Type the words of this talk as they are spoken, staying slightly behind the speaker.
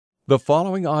The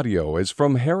following audio is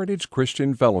from Heritage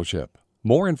Christian Fellowship.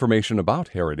 More information about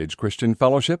Heritage Christian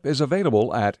Fellowship is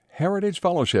available at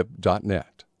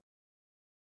heritagefellowship.net.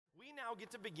 We now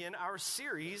get to begin our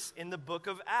series in the book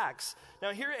of Acts.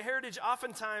 Now, here at Heritage,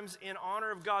 oftentimes in honor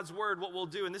of God's Word, what we'll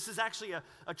do, and this is actually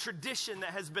a tradition that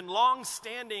has been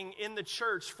long-standing in the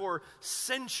church for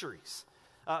centuries.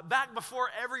 Back before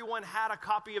everyone had a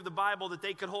copy of the Bible that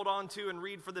they could hold on to and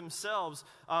read for themselves,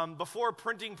 before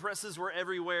printing presses were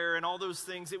everywhere and all those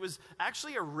things, it was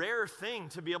actually a rare thing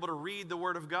to be able to read the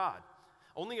Word of God.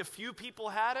 Only a few people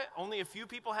had it. Only a few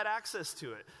people had access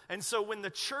to it. And so when the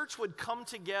church would come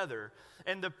together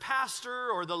and the pastor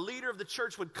or the leader of the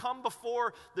church would come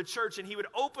before the church and he would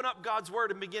open up God's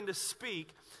Word and begin to speak,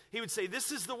 he would say, "This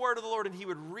is the word of the Lord," and he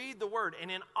would read the word. And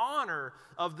in honor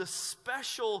of the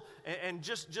special and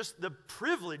just the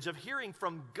privilege of hearing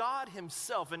from God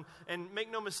himself, and make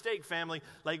no mistake, family,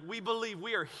 like we believe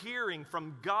we are hearing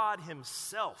from God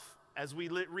himself as we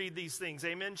read these things.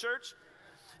 Amen, church?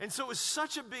 And so it was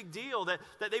such a big deal that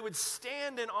they would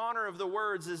stand in honor of the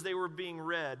words as they were being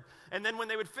read. And then when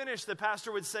they would finish, the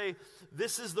pastor would say,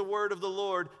 "This is the word of the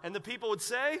Lord." And the people would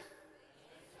say,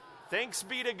 "Thanks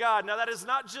be to God." Now, that is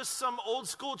not just some old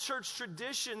school church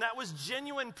tradition. That was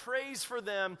genuine praise for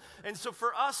them. And so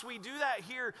for us, we do that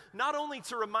here, not only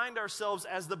to remind ourselves,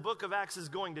 as the book of Acts is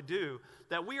going to do,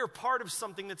 that we are part of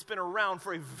something that's been around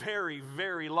for a very,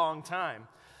 very long time.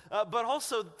 But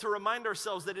also to remind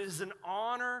ourselves that it is an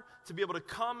honor to be able to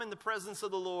come in the presence of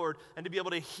the Lord and to be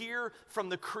able to hear from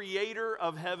the Creator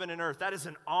of heaven and earth. That is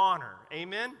an honor.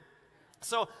 Amen?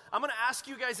 So I'm going to ask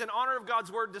you guys, in honor of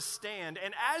God's Word, to stand.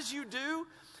 And as you do,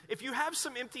 if you have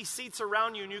some empty seats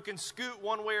around you and you can scoot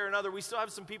one way or another, we still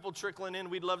have some people trickling in.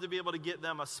 We'd love to be able to get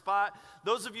them a spot.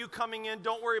 Those of you coming in,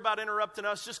 don't worry about interrupting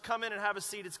us. Just come in and have a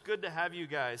seat. It's good to have you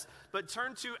guys. But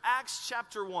turn to Acts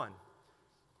chapter 1.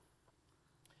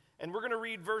 And we're going to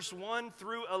read verse 1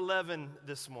 through 11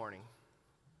 this morning.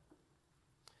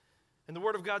 And the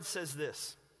Word of God says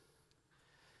this: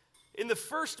 "In the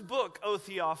first book, O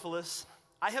Theophilus,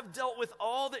 I have dealt with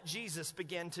all that Jesus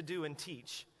began to do and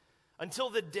teach, until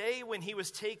the day when he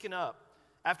was taken up,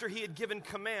 after he had given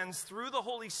commands through the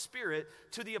Holy Spirit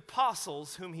to the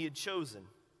apostles whom he had chosen.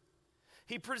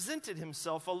 He presented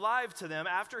himself alive to them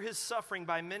after his suffering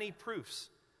by many proofs,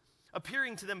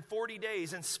 appearing to them 40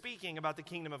 days and speaking about the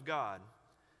kingdom of God.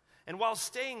 And while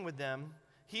staying with them,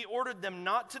 he ordered them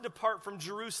not to depart from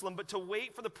Jerusalem, but to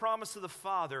wait for the promise of the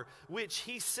Father, which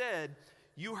he said,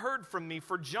 'You heard from me,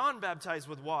 for John baptized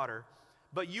with water,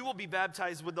 but you will be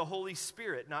baptized with the Holy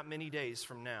Spirit not many days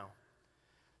from now.'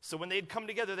 So when they had come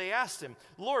together, they asked him,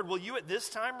 'Lord, will you at this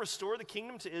time restore the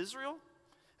kingdom to Israel?'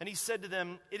 And he said to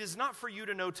them, 'It is not for you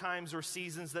to know times or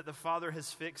seasons that the Father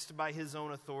has fixed by his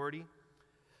own authority,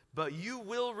 but you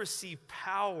will receive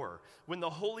power when the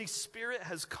Holy Spirit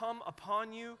has come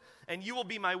upon you, and you will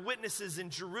be my witnesses in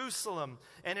Jerusalem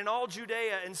and in all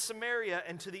Judea and Samaria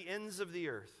and to the ends of the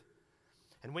earth.'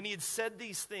 And when he had said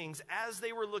these things, as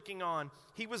they were looking on,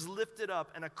 he was lifted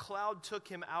up, and a cloud took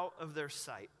him out of their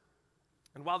sight.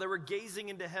 And while they were gazing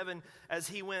into heaven as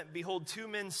he went, behold, two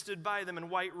men stood by them in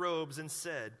white robes and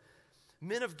said,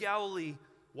 'Men of Galilee,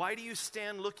 why do you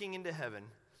stand looking into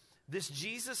heaven? This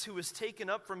Jesus who was taken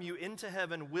up from you into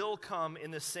heaven will come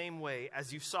in the same way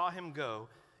as you saw him go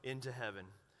into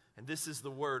heaven.'" And this is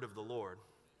the word of the Lord.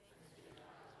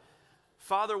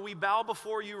 Father, we bow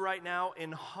before you right now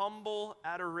in humble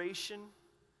adoration.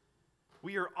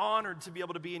 We are honored to be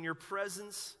able to be in your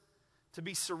presence, to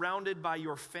be surrounded by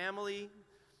your family,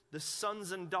 the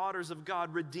sons and daughters of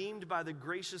God, redeemed by the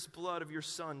gracious blood of your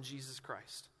Son, Jesus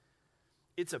Christ.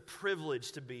 It's a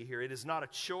privilege to be here. It is not a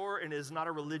chore, and it is not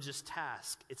a religious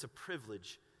task. It's a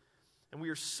privilege. And we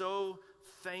are so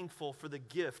thankful for the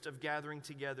gift of gathering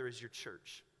together as your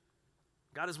church.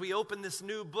 God, as we open this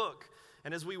new book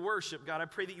and as we worship, God, I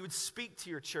pray that you would speak to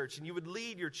your church, and you would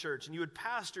lead your church, and you would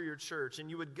pastor your church,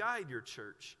 and you would guide your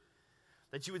church.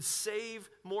 That you would save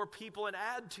more people and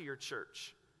add to your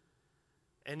church.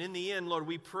 And in the end, Lord,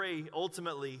 we pray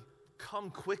ultimately,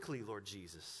 come quickly, Lord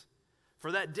Jesus.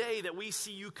 For that day that we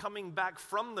see you coming back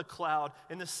from the cloud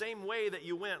in the same way that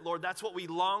you went, Lord, that's what we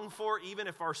long for, even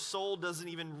if our soul doesn't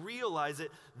even realize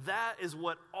it. That is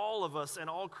what all of us and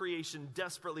all creation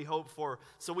desperately hope for.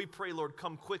 So we pray, Lord,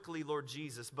 come quickly, Lord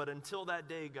Jesus. But until that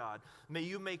day, God, may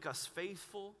you make us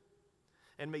faithful,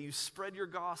 and may you spread your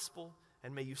gospel,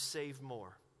 and may you save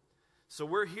more. So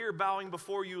we're here bowing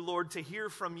before you, Lord, to hear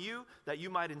from you, that you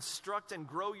might instruct and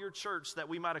grow your church, that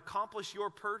we might accomplish your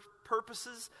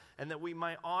purposes, and that we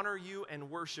might honor you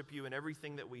and worship you in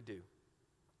everything that we do.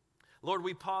 Lord,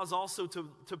 we pause also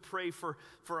to pray for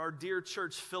our dear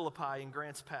church Philippi in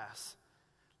Grants Pass.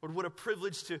 Lord, what a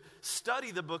privilege to study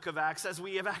the book of Acts as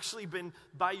we have actually been,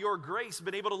 by your grace,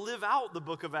 been able to live out the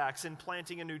book of Acts in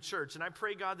planting a new church. And I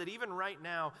pray, God, that even right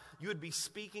now, you would be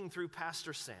speaking through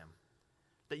Pastor Sam,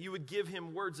 that you would give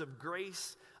him words of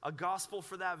grace, a gospel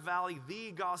for that valley, the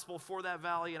gospel for that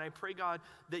valley. And I pray, God,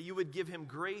 that you would give him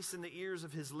grace in the ears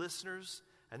of his listeners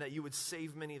and that you would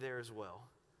save many there as well.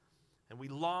 And we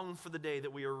long for the day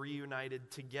that we are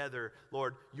reunited together,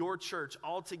 Lord, your church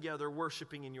all together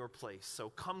worshiping in your place. So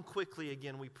come quickly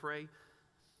again, we pray.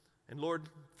 And Lord,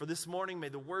 for this morning, may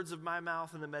the words of my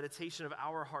mouth and the meditation of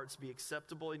our hearts be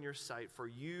acceptable in your sight, for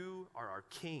you are our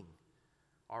King,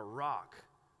 our rock,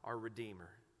 our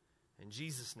Redeemer. In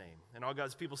Jesus' name. And all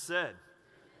God's people said,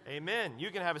 amen.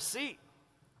 You can have a seat.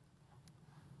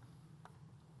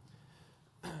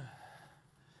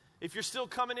 If you're still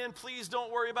coming in, please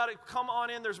don't worry about it. Come on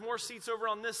in. There's more seats over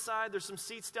on this side. There's some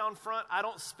seats down front. I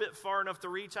don't spit far enough to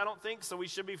reach, I don't think, so we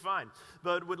should be fine.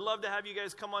 But would love to have you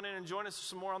guys come on in and join us for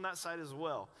some more on that side as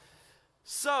well.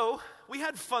 So, we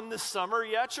had fun this summer,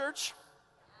 yeah, church?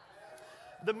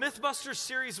 The Mythbusters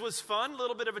series was fun, a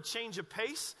little bit of a change of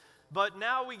pace. But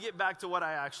now we get back to what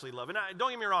I actually love. And don't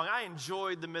get me wrong, I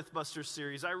enjoyed the Mythbusters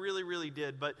series. I really, really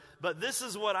did. But this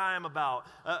is what I am about.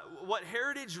 What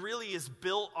Heritage really is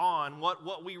built on,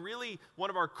 what we really, one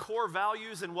of our core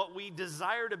values and what we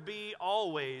desire to be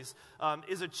always,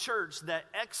 is a church that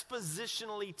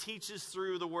expositionally teaches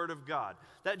through the Word of God.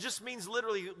 That just means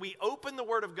literally we open the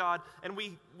Word of God and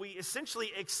we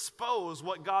essentially expose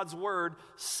what God's Word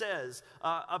says.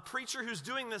 A preacher who's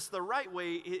doing this the right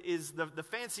way is the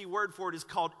fancy word for it is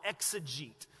called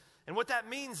exegete. And what that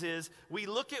means is we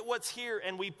look at what's here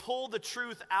and we pull the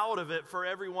truth out of it for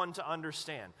everyone to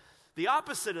understand. The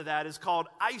opposite of that is called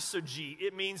eisegete.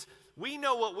 It means we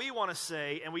know what we want to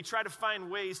say and we try to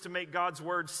find ways to make God's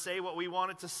Word say what we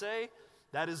want it to say.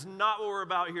 That is not what we're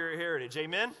about here at Heritage.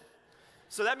 Amen?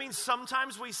 So that means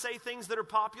sometimes we say things that are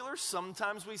popular,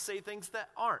 sometimes we say things that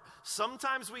aren't.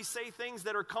 Sometimes we say things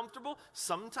that are comfortable,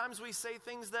 sometimes we say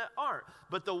things that aren't.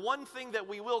 But the one thing that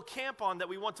we will camp on, that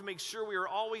we want to make sure we are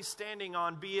always standing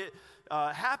on, be it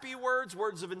happy words,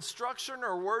 words of instruction,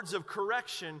 or words of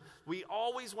correction, we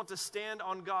always want to stand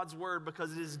on God's Word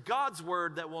because it is God's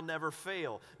Word that will never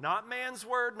fail. Not man's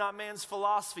word, not man's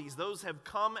philosophies. Those have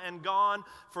come and gone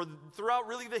throughout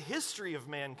really the history of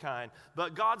mankind.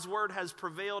 But God's Word has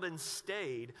prevailed and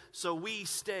stayed, so we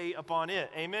stay upon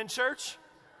it. Amen, church?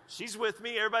 She's with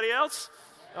me. Everybody else?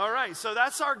 All right, so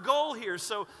that's our goal here.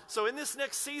 So in this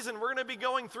next season, we're going to be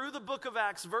going through the book of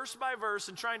Acts verse by verse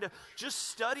and trying to just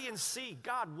study and see,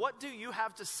 God, what do you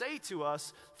have to say to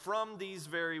us from these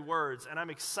very words? And I'm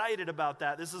excited about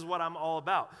that. This is what I'm all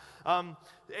about. And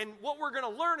what we're going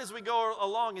to learn as we go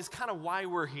along is kind of why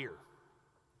we're here.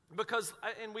 Because,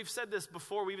 and we've said this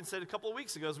before, we even said a couple of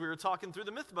weeks ago as we were talking through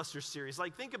the Mythbusters series,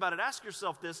 like think about it, ask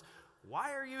yourself this,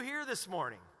 why are you here this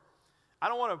morning? I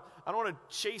don't want to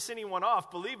chase anyone off,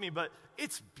 believe me, but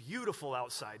it's beautiful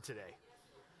outside today.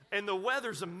 And the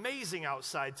weather's amazing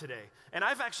outside today. And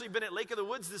I've actually been at Lake of the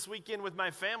Woods this weekend with my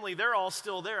family. They're all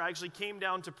still there. I actually came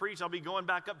down to preach. I'll be going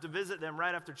back up to visit them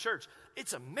right after church.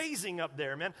 It's amazing up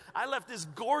there, man. I left this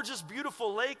gorgeous,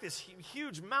 beautiful lake, this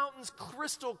huge mountains,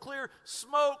 crystal clear,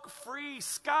 smoke-free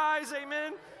skies,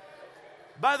 amen?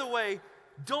 By the way,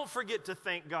 don't forget to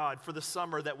thank God for the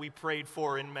summer that we prayed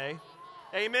for in May.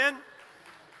 Amen?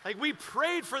 Like we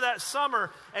prayed for that summer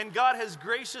and God has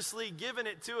graciously given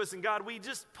it to us. And God, we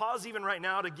just pause even right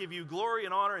now to give you glory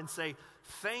and honor and say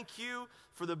thank you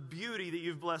for the beauty that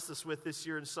you've blessed us with this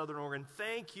year in Southern Oregon.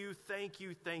 Thank you, thank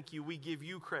you, thank you. We give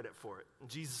you credit for it. In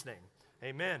Jesus' name,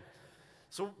 amen.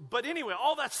 So, but anyway,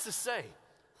 all that's to say,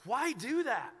 why do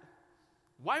that?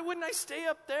 Why wouldn't I stay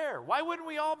up there? Why wouldn't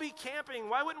we all be camping?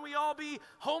 Why wouldn't we all be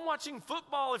home watching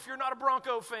football if you're not a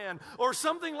Bronco fan? Or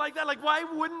something like that. Like, why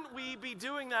wouldn't we be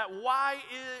doing that? Why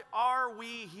are we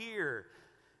here?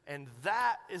 And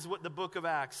that is what the book of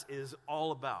Acts is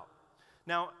all about.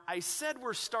 Now, I said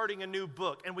we're starting a new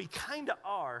book, and we kind of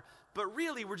are, but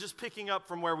really we're just picking up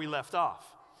from where we left off.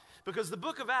 Because the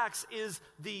book of Acts is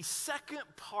the second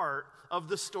part of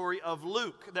the story of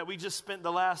Luke that we just spent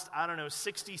the last,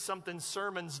 60-something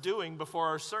sermons doing before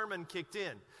our sermon kicked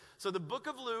in. So the book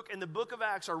of Luke and the book of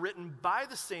Acts are written by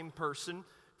the same person,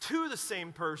 to the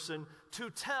same person,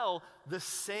 to tell the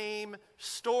same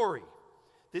story.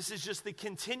 This is just the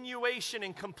continuation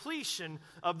and completion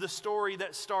of the story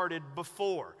that started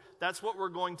before. That's what we're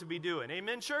going to be doing.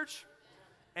 Amen, church?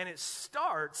 And it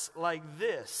starts like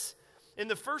this. In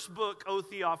the first book, O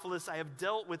Theophilus, I have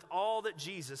dealt with all that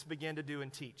Jesus began to do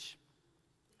and teach.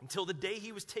 until the day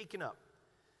he was taken up.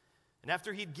 And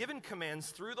after he'd given commands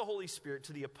through the Holy Spirit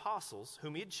to the apostles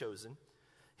whom he had chosen,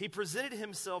 he presented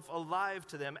himself alive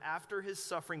to them after his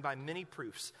suffering by many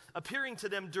proofs, appearing to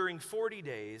them during 40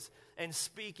 days and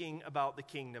speaking about the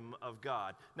kingdom of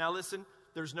God. Now listen,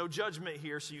 there's no judgment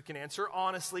here, so you can answer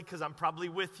honestly because I'm probably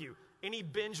with you. Any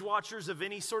binge watchers of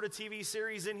any sort of TV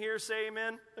series in here say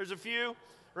amen? There's a few,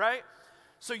 right?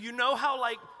 So you know how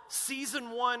like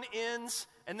season 1 ends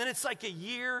and then it's like a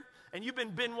year and you've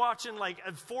been binge watching like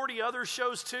 40 other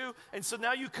shows too. And so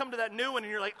now you come to that new one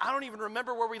and you're like, I don't even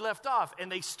remember where we left off.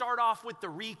 And they start off with the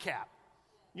recap.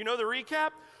 You know the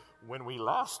recap? When we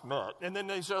last met. And then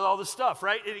they show all the stuff,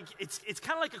 right? It's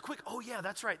kind of like a quick, oh yeah,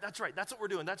 that's right. That's what we're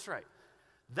doing. That's right.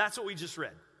 That's what we just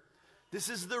read. This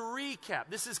is the recap.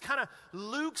 This is kind of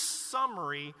Luke's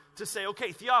summary to say,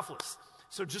 okay, Theophilus,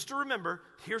 so just to remember,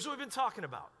 here's what we've been talking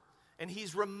about. And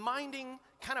he's reminding,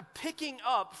 kind of picking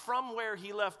up from where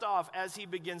he left off as he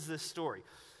begins this story.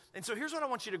 And so here's what I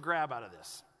want you to grab out of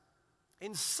this.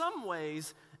 In some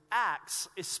ways, Acts,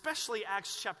 especially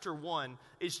Acts chapter 1,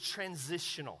 is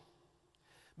transitional.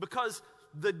 Because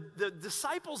the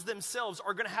disciples themselves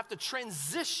are going to have to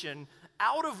transition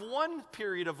out of one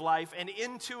period of life and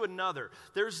into another.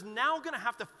 There's now going to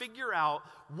have to figure out,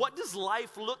 what does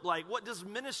life look like? What does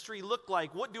ministry look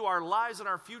like? What do our lives and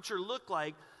our future look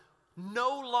like?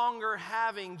 No longer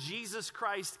having Jesus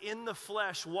Christ in the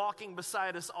flesh walking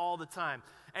beside us all the time.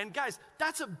 And guys,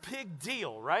 that's a big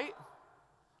deal, right?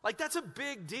 Like that's a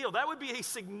big deal. That would be a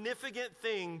significant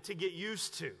thing to get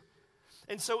used to.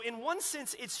 And so in one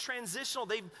sense, it's transitional.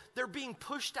 They're being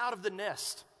pushed out of the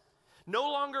nest. No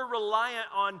longer reliant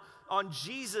on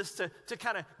Jesus to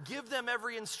kind of give them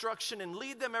every instruction and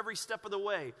lead them every step of the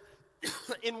way.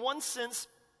 In one sense,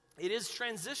 it is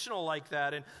transitional like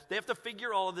that, and they have to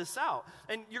figure all of this out.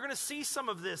 And you're going to see some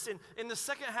of this in the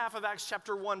second half of Acts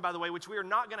chapter 1, by the way, which we are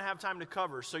not going to have time to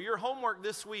cover. So your homework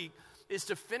this week is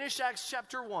to finish Acts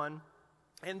chapter 1,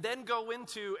 and then go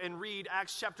into and read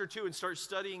Acts chapter 2 and start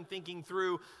studying, thinking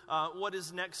through what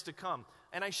is next to come.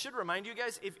 And I should remind you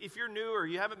guys, if you're new or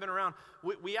you haven't been around,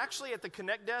 we actually at the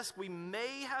Connect desk, we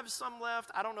may have some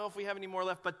left. I don't know if we have any more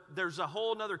left, but there's a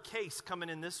whole other case coming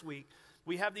in this week.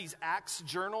 We have these Acts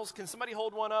journals. Can somebody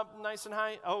hold one up nice and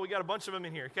high? Oh, we got a bunch of them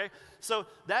in here, okay? So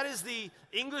that is the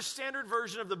English Standard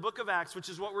Version of the book of Acts, which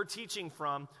is what we're teaching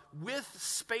from, with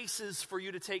spaces for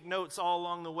you to take notes all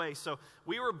along the way. So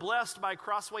we were blessed by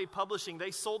Crossway Publishing.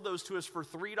 They sold those to us for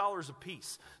 $3 a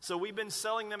piece. So we've been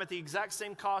selling them at the exact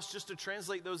same cost just to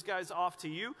translate those guys off to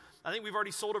you. I think we've already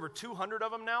sold over 200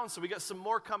 of them now, and so we got some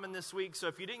more coming this week. So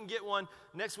if you didn't get one,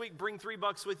 next week bring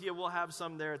 $3 with you. We'll have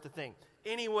some there at the thing.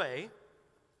 Anyway,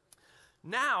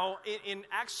 now, in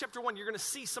Acts chapter 1, you're going to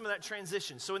see some of that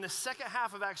transition. So in the second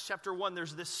half of Acts chapter 1,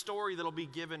 there's this story that'll be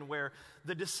given where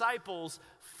the disciples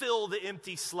fill the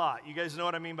empty slot. You guys know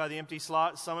what I mean by the empty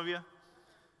slot, some of you?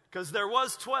 Because there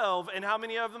was 12, and how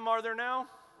many of them are there now?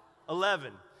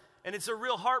 11. And it's a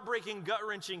real heartbreaking,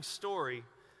 gut-wrenching story.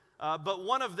 But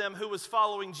one of them who was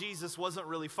following Jesus wasn't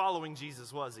really following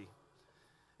Jesus, was he?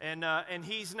 And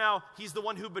he's the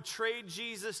one who betrayed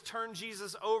Jesus, turned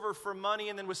Jesus over for money,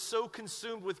 and then was so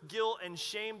consumed with guilt and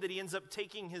shame that he ends up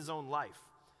taking his own life.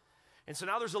 And so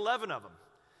now there's 11 of them.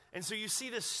 And so you see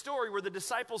this story where the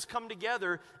disciples come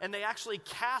together and they actually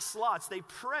cast lots. They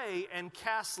pray and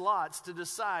cast lots to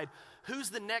decide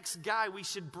who's the next guy we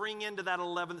should bring into that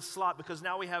 11th slot, because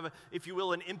now we have, if you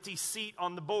will, an empty seat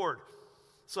on the board.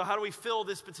 So how do we fill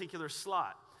this particular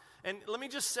slot? And let me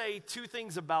just say two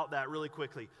things about that really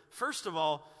quickly. First of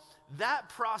all, that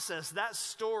process, that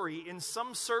story, in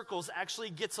some circles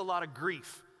actually gets a lot of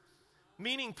grief.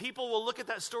 Meaning people will look at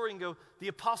that story and go, the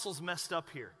apostles messed up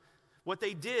here. What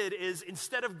they did is,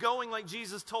 instead of going like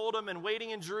Jesus told them and waiting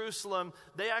in Jerusalem,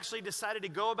 they actually decided to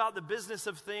go about the business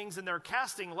of things, and they're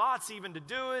casting lots even to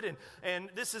do it, and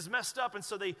this is messed up. And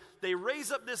so they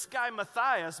raise up this guy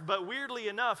Matthias, but weirdly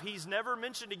enough, he's never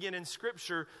mentioned again in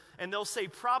Scripture, and they'll say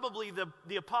probably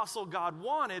the apostle God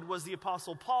wanted was the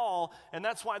apostle Paul, and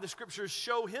that's why the Scriptures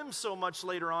show him so much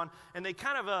later on. And they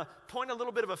kind of point a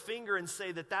little bit of a finger and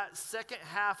say that second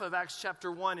half of Acts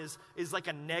chapter 1 is like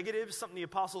a negative, something the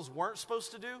apostles weren't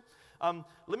supposed to do.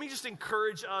 Let me just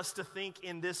encourage us to think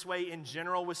in this way in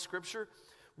general with Scripture.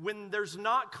 When there's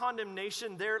not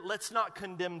condemnation there, let's not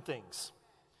condemn things.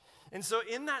 And so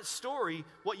in that story,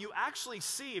 what you actually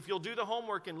see, if you'll do the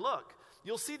homework and look,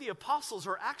 you'll see the apostles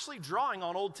are actually drawing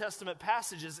on Old Testament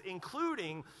passages,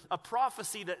 including a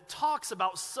prophecy that talks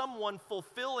about someone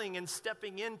fulfilling and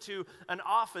stepping into an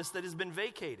office that has been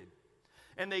vacated.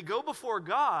 and they go before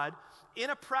God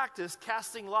in a practice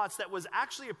casting lots that was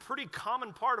actually a pretty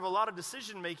common part of a lot of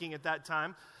decision making at that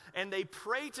time. And they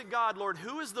pray to God, Lord,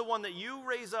 who is the one that you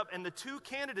raise up? And the two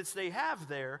candidates they have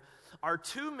there are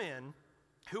two men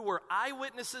who were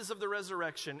eyewitnesses of the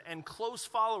resurrection and close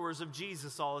followers of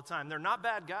Jesus all the time. They're not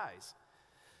bad guys.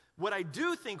 What I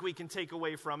do think we can take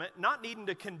away from it, not needing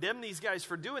to condemn these guys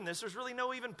for doing this, there's really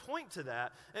no even point to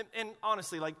that. And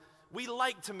honestly, like, we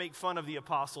like to make fun of the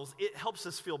apostles. It helps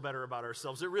us feel better about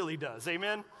ourselves. It really does.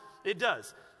 Amen? It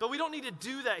does. But we don't need to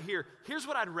do that here. Here's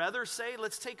what I'd rather say.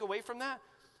 Let's take away from that.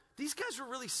 These guys were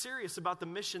really serious about the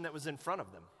mission that was in front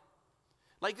of them.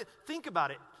 Like, think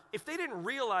about it. If they didn't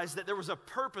realize that there was a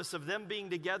purpose of them being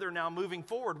together now moving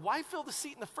forward, why fill the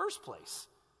seat in the first place?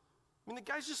 I mean, the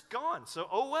guy's just gone. So,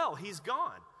 oh well, he's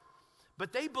gone.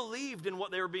 But they believed in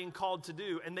what they were being called to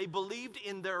do, and they believed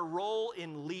in their role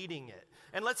in leading it.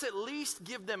 And let's at least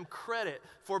give them credit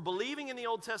for believing in the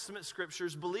Old Testament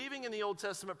scriptures, believing in the Old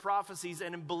Testament prophecies,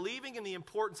 and in believing in the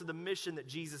importance of the mission that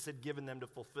Jesus had given them to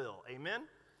fulfill. Amen?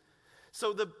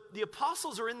 So the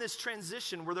apostles are in this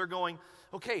transition where they're going,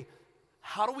 okay,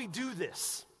 how do we do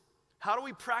this? How do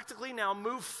we practically now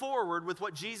move forward with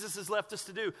what Jesus has left us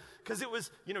to do? Because it was,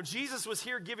 Jesus was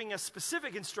here giving us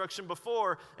specific instruction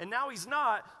before, and now he's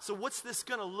not, so what's this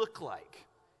going to look like?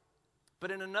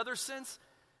 But in another sense,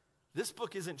 this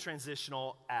book isn't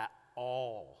transitional at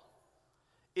all.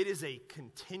 It is a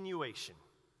continuation.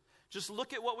 Just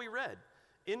look at what we read.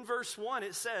 In verse 1,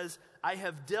 it says, I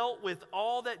have dealt with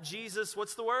all that Jesus,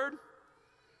 what's the word?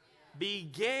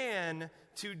 Began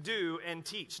to do and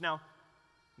teach. Now,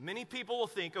 many people will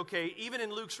think, okay, even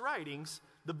in Luke's writings,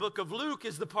 the book of Luke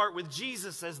is the part with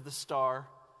Jesus as the star,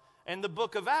 and the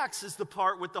book of Acts is the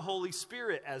part with the Holy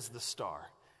Spirit as the star.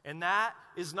 And that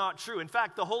is not true. In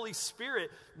fact, the Holy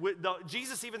Spirit,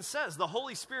 Jesus even says, the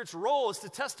Holy Spirit's role is to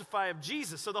testify of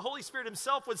Jesus. So the Holy Spirit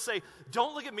himself would say,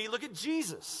 don't look at me, look at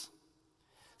Jesus.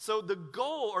 So the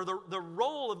goal or the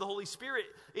role of the Holy Spirit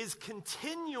is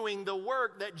continuing the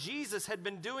work that Jesus had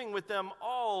been doing with them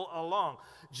all along.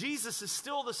 Jesus is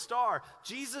still the star.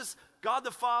 Jesus, God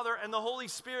the Father, and the Holy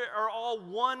Spirit are all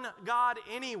one God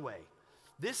anyway.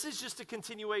 This is just a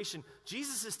continuation.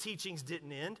 Jesus' teachings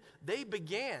didn't end. They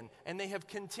began, and they have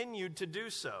continued to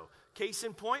do so. Case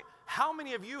in point, how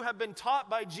many of you have been taught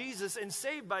by Jesus and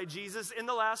saved by Jesus in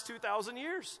the last 2,000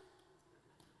 years?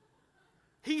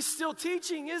 He's still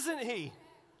teaching, isn't he?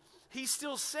 He's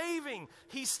still saving.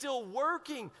 He's still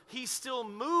working. He's still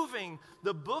moving.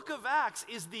 The book of Acts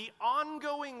is the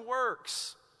ongoing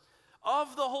works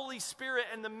of the Holy Spirit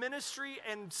and the ministry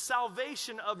and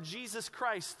salvation of Jesus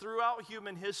Christ throughout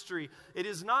human history. It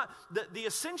is not, the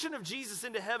ascension of Jesus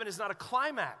into heaven is not a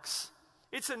climax.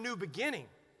 It's a new beginning.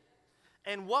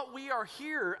 And what we are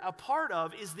here, a part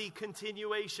of, is the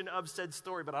continuation of said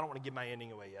story. But I don't want to give my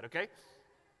ending away yet, okay?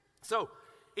 So,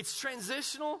 it's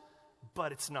transitional,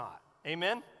 but it's not.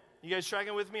 Amen? You guys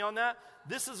tracking with me on that?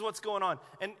 This is what's going on.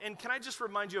 And can I just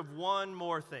remind you of one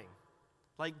more thing?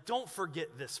 Like, don't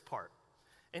forget this part.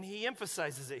 And he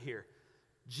emphasizes it here.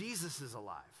 Jesus is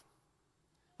alive.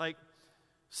 Like,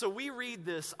 so we read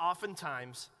this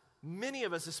oftentimes. Many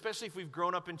of us, especially if we've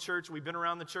grown up in church, we've been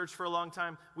around the church for a long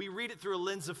time, we read it through a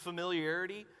lens of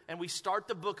familiarity, and we start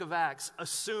the book of Acts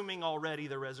assuming already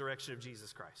the resurrection of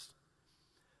Jesus Christ.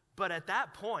 But at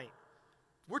that point,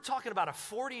 we're talking about a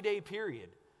 40-day period.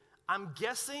 I'm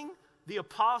guessing the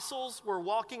apostles were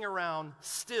walking around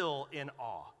still in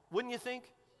awe. Wouldn't you think?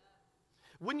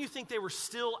 Wouldn't you think they were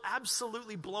still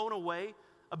absolutely blown away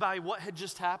by what had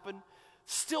just happened?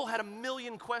 Still had a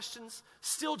million questions,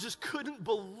 still just couldn't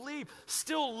believe,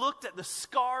 still looked at the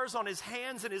scars on his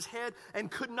hands and his head and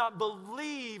could not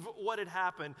believe what had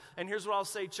happened. And here's what I'll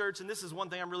say, church, and this is one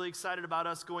thing I'm really excited about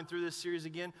us going through this series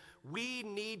again. We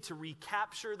need to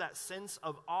recapture that sense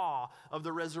of awe of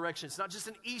the resurrection. It's not just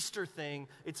an Easter thing,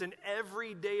 it's an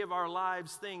every day of our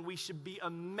lives thing. We should be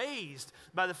amazed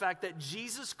by the fact that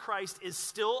Jesus Christ is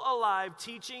still alive,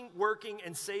 teaching, working,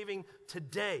 and saving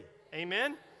today.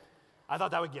 Amen? I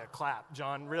thought that would get a clap,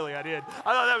 John. Really, I did.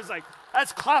 I thought that was like,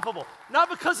 that's clappable. Not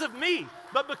because of me,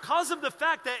 but because of the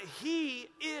fact that he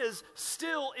is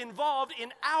still involved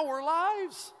in our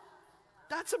lives.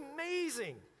 That's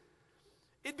amazing.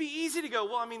 It'd be easy to go,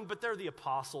 well, I mean, but they're the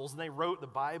apostles, and they wrote the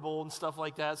Bible and stuff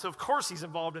like that, so of course he's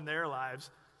involved in their lives.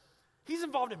 He's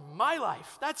involved in my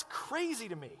life. That's crazy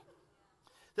to me.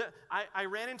 I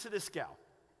ran into this gal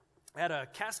at a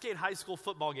Cascade High School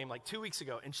football game like 2 weeks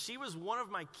ago, and she was one of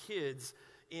my kids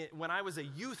when I was a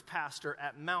youth pastor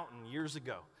at Mountain years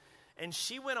ago. And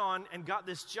she went on and got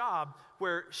this job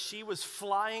where she was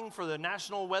flying for the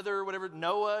national weather, whatever,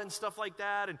 NOAA and stuff like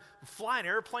that, and flying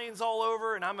airplanes all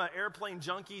over. And I'm an airplane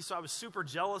junkie, so I was super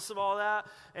jealous of all that.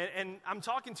 And I'm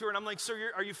talking to her, and I'm like, so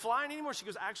are you flying anymore? She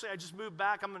goes, actually, I just moved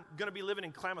back. I'm going to be living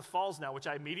in Klamath Falls now, which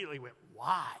I immediately went,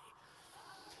 why?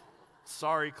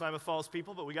 Sorry, Klamath Falls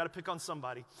people, but we got to pick on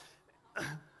somebody.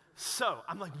 So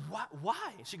I'm like,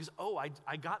 why? And she goes, oh,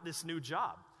 I got this new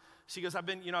job. She goes, I've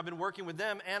been working with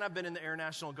them, and I've been in the Air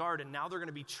National Guard, and now they're going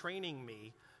to be training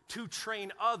me to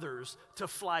train others to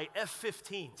fly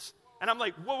F-15s. And I'm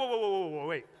like, whoa,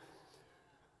 wait.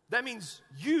 That means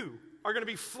you are going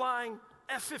to be flying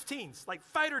F-15s, like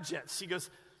fighter jets. She goes,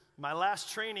 my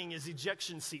last training is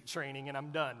ejection seat training, and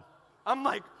I'm done. I'm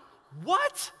like,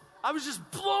 what? I was just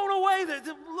blown away.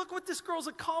 Look what this girl's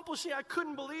accomplishing. I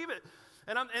couldn't believe it.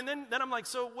 And then I'm like,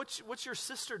 so what's your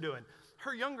sister doing?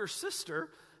 Her younger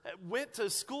sister went to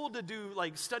school to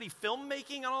study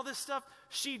filmmaking and all this stuff.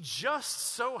 She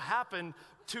just so happened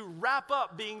to wrap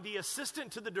up being the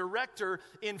assistant to the director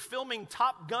in filming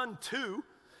Top Gun 2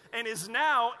 and is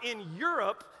now in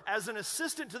Europe as an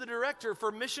assistant to the director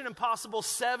for Mission Impossible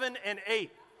 7 and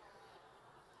 8.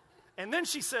 And then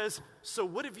she says, so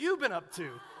what have you been up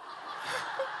to?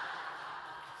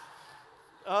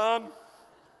 I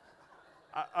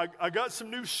got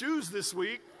some new shoes this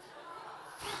week.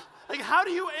 Like, how do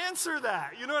you answer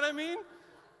that? You know what I mean?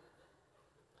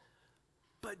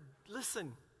 But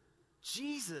listen,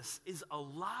 Jesus is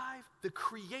alive. The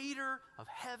creator of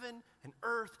heaven and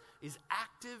earth is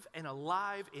active and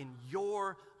alive in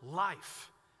your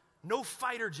life. No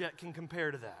fighter jet can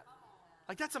compare to that.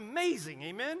 Like, that's amazing,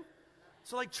 amen?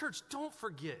 So, like, church, don't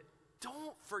forget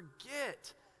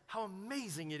how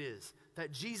amazing it is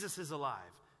that Jesus is alive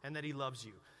and that he loves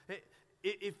you.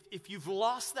 If you've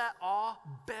lost that awe,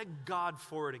 beg God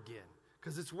for it again,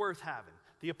 because it's worth having.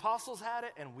 The apostles had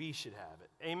it, and we should have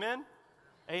it. Amen?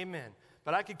 Amen.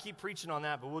 But I could keep preaching on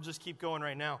that, but we'll just keep going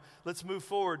right now. Let's move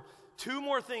forward. 2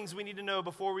 more things we need to know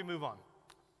before we move on.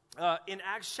 In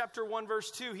Acts chapter 1,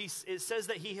 verse 2, it says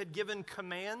that he had given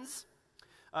commands.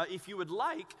 If you would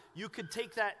like, you could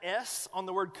take that S on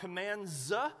the word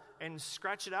commands and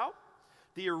scratch it out.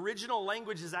 The original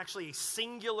language is actually a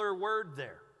singular word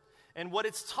there. And what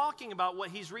it's talking about,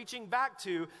 what he's reaching back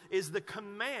to, is the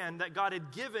command that God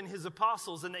had given his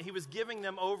apostles and that he was giving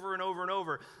them over and over and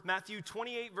over. Matthew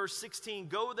 28, verse 16,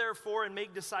 go therefore and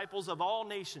make disciples of all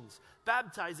nations,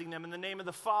 baptizing them in the name of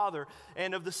the Father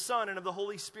and of the Son and of the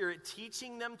Holy Spirit,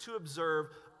 teaching them to observe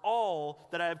all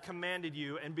that I have commanded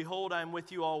you, and behold, I am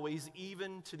with you always,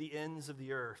 even to the ends of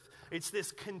the earth. It's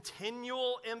this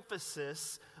continual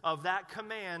emphasis of that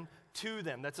command to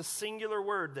them. That's a singular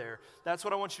word there. That's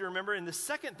what I want you to remember. And the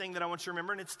second thing that I want you to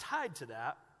remember, and it's tied to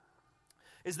that,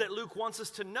 is that Luke wants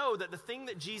us to know that the thing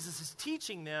that Jesus is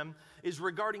teaching them is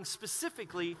regarding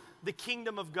specifically the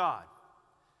kingdom of God.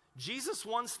 Jesus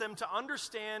wants them to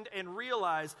understand and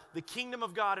realize the kingdom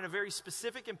of God in a very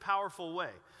specific and powerful way.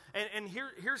 And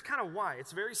here's kind of why.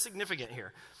 It's very significant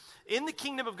here. In the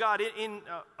kingdom of God,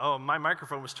 my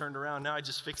microphone was turned around. Now I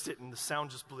just fixed it and the sound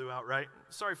just blew out, right?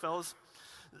 Sorry, fellas.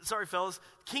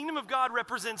 Kingdom of God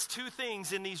represents 2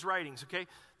 things in these writings, okay?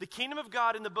 The kingdom of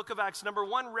God in the book of Acts, number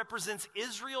 1, represents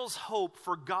Israel's hope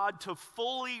for God to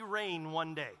fully reign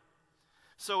one day.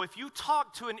 So if you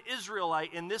talk to an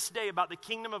Israelite in this day about the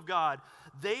kingdom of God,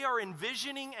 they are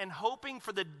envisioning and hoping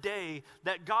for the day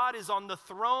that God is on the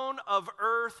throne of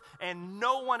earth and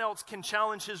no one else can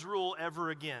challenge his rule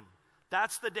ever again.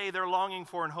 That's the day they're longing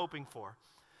for and hoping for.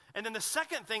 And then the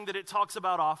second thing that it talks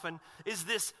about often is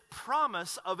this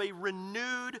promise of a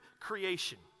renewed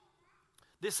creation.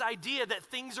 This idea that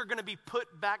things are going to be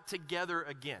put back together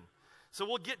again. So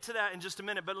we'll get to that in just a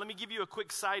minute, but let me give you a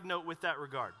quick side note with that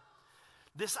regard.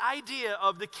 This idea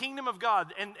of the kingdom of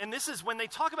God, and this is when they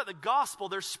talk about the gospel,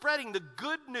 they're spreading the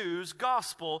good news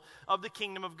gospel of the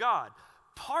kingdom of God.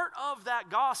 Part of that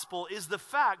gospel is the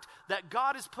fact that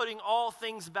God is putting all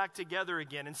things back together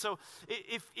again. And so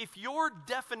if your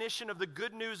definition of the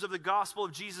good news of the gospel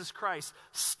of Jesus Christ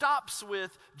stops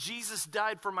with Jesus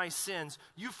died for my sins,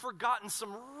 you've forgotten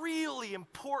some really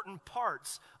important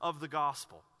parts of the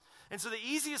gospel. And so the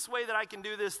easiest way that I can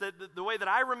do this, the way that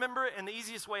I remember it and the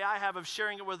easiest way I have of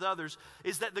sharing it with others,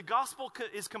 is that the gospel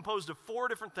is composed of 4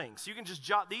 different things. You can just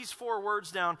jot these 4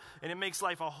 words down and it makes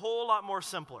life a whole lot more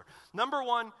simpler. Number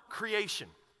 1, creation.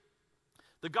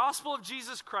 The gospel of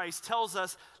Jesus Christ tells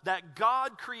us that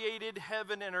God created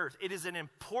heaven and earth. It is an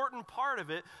important part of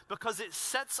it because it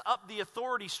sets up the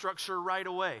authority structure right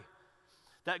away.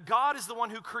 That God is the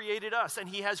one who created us and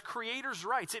he has creator's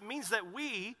rights. It means that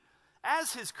we,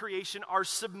 as his creation, are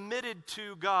submitted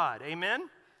to God. Amen?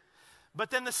 But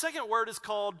then the second word is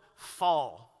called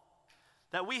fall.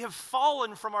 That we have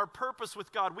fallen from our purpose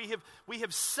with God. We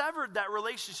have severed that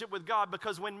relationship with God,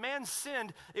 because when man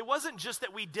sinned, it wasn't just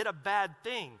that we did a bad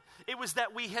thing. It was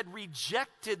that we had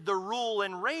rejected the rule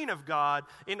and reign of God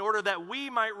in order that we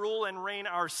might rule and reign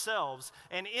ourselves.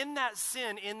 And in that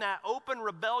sin, in that open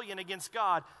rebellion against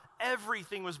God,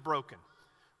 everything was broken.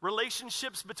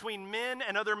 Relationships between men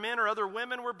and other men or other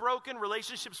women were broken.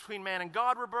 Relationships between man and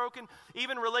God were broken.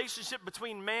 Even relationship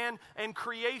between man and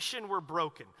creation were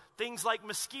broken. Things like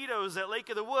mosquitoes at Lake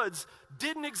of the Woods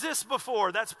didn't exist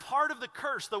before. That's part of the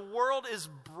curse. The world is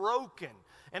broken.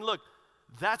 And look,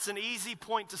 that's an easy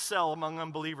point to sell among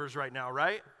unbelievers right now,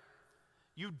 right?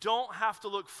 You don't have to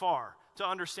look far to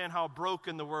understand how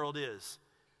broken the world is.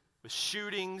 With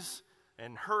shootings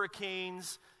and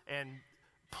hurricanes and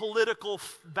political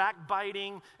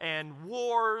backbiting and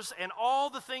wars and all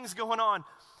the things going on.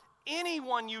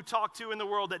 Anyone you talk to in the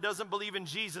world that doesn't believe in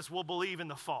Jesus will believe in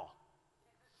the fall.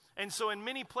 And so in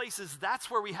many places, that's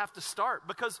where we have to start,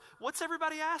 because what's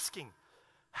everybody asking?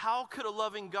 How could a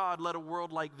loving God let a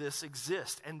world like this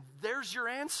exist? And there's your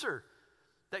answer,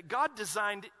 that God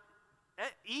designed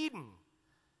Eden,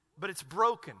 but it's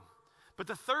broken. But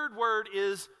the third word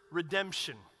is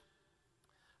redemption.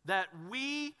 That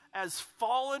we, as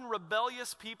fallen,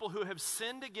 rebellious people who have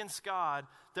sinned against God,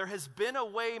 there has been a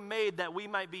way made that we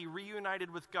might be reunited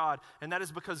with God, and that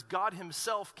is because God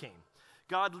himself came.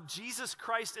 God, Jesus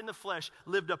Christ in the flesh,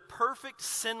 lived a perfect,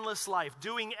 sinless life,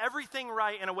 doing everything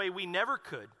right in a way we never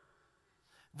could.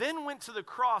 Then went to the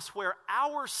cross where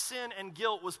our sin and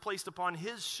guilt was placed upon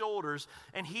his shoulders,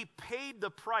 and he paid the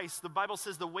price. The Bible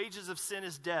says the wages of sin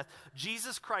is death.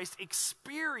 Jesus Christ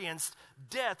experienced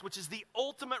death, which is the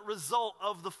ultimate result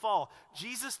of the fall.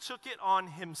 Jesus took it on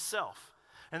himself.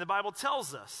 And the Bible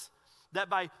tells us that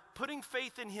by putting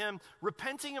faith in him,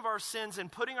 repenting of our sins,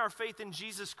 and putting our faith in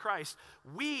Jesus Christ,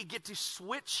 we get to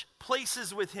switch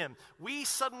places with him. We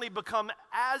suddenly become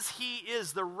as he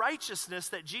is. The righteousness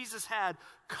that Jesus had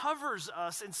covers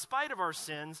us in spite of our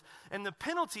sins, and the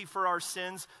penalty for our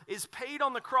sins is paid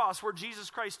on the cross where Jesus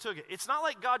Christ took it. It's not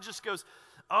like God just goes,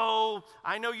 oh,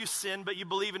 I know you sinned, but you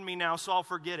believe in me now, so I'll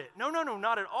forget it. No,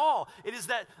 not at all. It is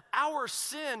that our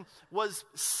sin was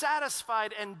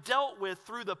satisfied and dealt with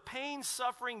through the pain,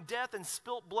 suffering, death, and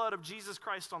spilt blood of Jesus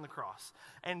Christ on the cross.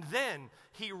 And then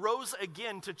he rose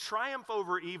again to triumph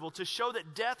over evil, to show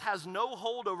that death has no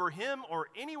hold over him or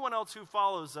anyone else who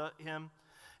follows him.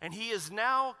 And he is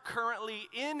now currently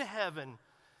in heaven.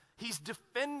 He's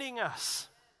defending us.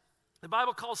 The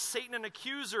Bible calls Satan an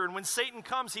accuser, and when Satan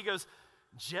comes, he goes,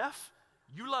 Jeff,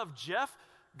 you love Jeff?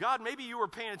 God, maybe you were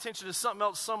paying attention to something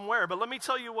else somewhere, but let me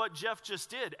tell you what Jeff just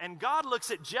did. And God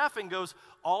looks at Jeff and goes,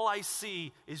 all I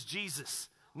see is Jesus.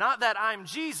 Not that I'm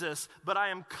Jesus, but I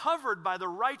am covered by the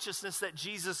righteousness that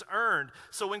Jesus earned.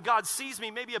 So when God sees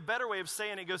me, maybe a better way of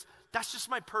saying it goes, that's just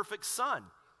my perfect son,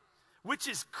 which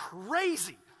is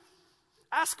crazy.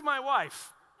 Ask my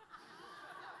wife.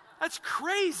 That's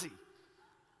crazy.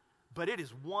 But it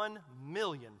is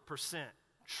 1,000,000%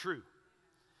 true.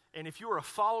 And if you are a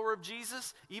follower of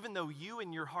Jesus, even though you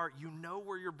in your heart, you know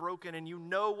where you're broken and you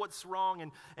know what's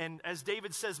wrong, and as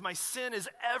David says, my sin is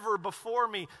ever before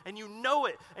me, and you know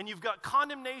it, and you've got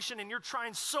condemnation, and you're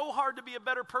trying so hard to be a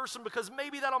better person because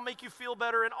maybe that'll make you feel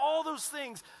better, and all those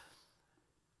things.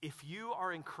 If you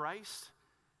are in Christ,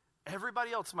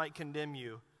 everybody else might condemn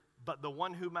you, but the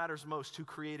one who matters most, who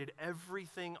created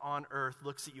everything on earth,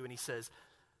 looks at you and he says,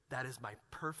 that is my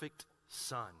perfect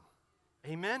son.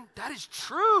 Amen? That is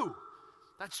true.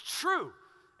 That's true.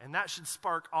 And that should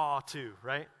spark awe too,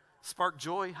 right? Spark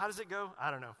joy. How does it go?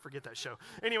 I don't know. Forget that show.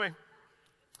 Anyway,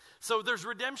 so there's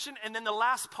redemption, and then the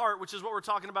last part, which is what we're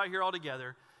talking about here all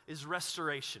together, is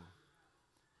restoration.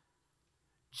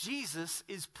 Jesus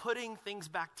is putting things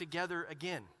back together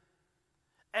again.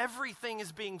 Everything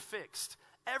is being fixed.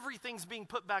 Everything's being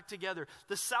put back together.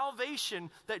 The salvation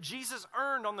that Jesus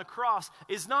earned on the cross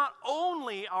is not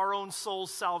only our own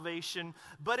soul's salvation,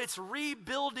 but it's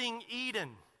rebuilding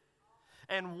Eden.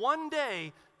 And one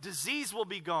day, disease will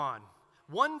be gone.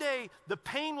 One day, the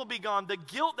pain will be gone. The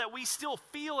guilt that we still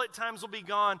feel at times will be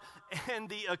gone. And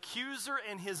the accuser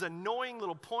and his annoying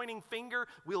little pointing finger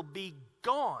will be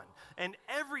gone. And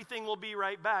everything will be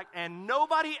right back. And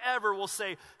nobody ever will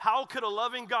say, how could a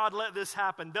loving God let this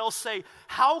happen? They'll say,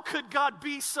 how could God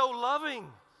be so loving?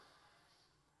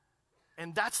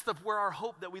 And that's where our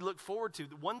hope that we look forward to.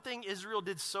 The one thing Israel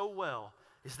did so well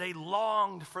is they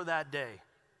longed for that day.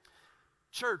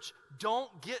 Church,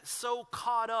 don't get so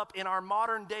caught up in our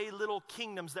modern day little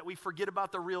kingdoms that we forget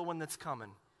about the real one that's coming.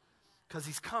 Because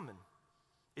he's coming.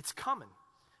 It's coming.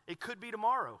 It could be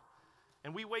tomorrow.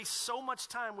 And we waste so much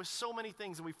time with so many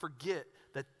things, and we forget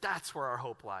that that's where our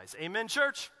hope lies. Amen,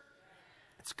 church?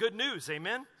 It's good news,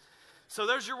 amen? So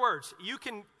there's your words. You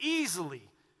can easily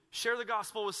share the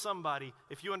gospel with somebody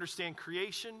if you understand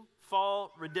creation,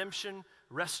 fall, redemption,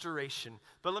 restoration.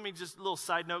 But let me just, a little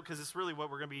side note, because it's really what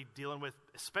we're going to be dealing with,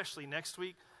 especially next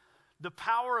week. The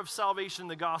power of salvation in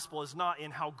the gospel is not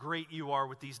in how great you are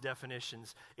with these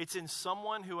definitions. It's in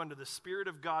someone who, under the Spirit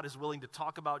of God, is willing to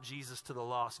talk about Jesus to the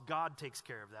lost. God takes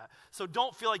care of that. So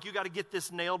don't feel like you got to get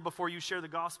this nailed before you share the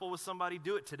gospel with somebody.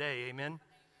 Do it today, amen?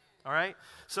 All right?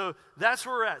 So that's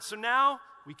where we're at. So now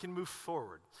we can move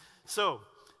forward. So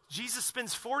Jesus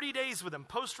spends 40 days with them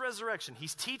post-resurrection.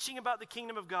 He's teaching about the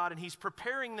kingdom of God, and he's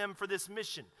preparing them for this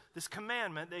mission, this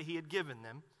commandment that he had given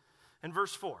them. In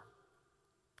verse 4,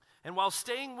 and while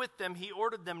staying with them, he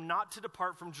ordered them not to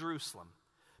depart from Jerusalem,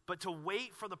 but to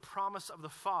wait for the promise of the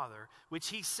Father, which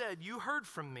he said, you heard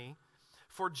from me,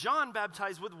 for John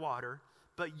baptized with water,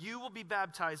 but you will be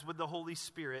baptized with the Holy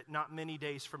Spirit not many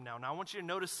days from now. Now I want you to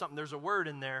notice something. There's a word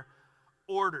in there,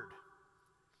 ordered,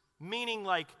 meaning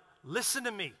like, listen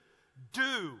to me,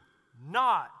 do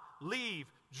not leave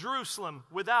Jerusalem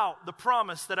without the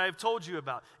promise that I've told you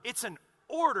about. It's an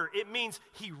order. It means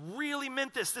he really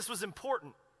meant this. This was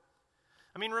important.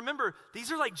 I mean, remember, these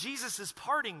are like Jesus'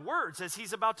 parting words as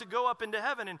he's about to go up into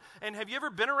heaven. And have you ever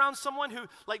been around someone who,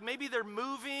 like, maybe they're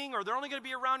moving or they're only going to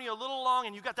be around you a little long,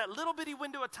 and you've got that little bitty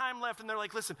window of time left, and they're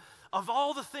like, listen, of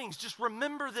all the things, just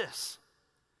remember this.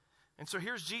 And so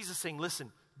here's Jesus saying,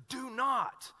 listen, do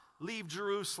not leave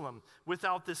Jerusalem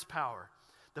without this power.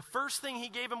 The first thing he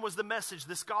gave them was the message,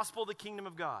 this gospel of the kingdom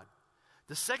of God.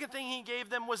 The second thing he gave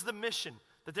them was the mission,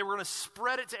 that they were going to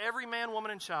spread it to every man,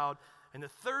 woman, and child. And the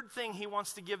third thing he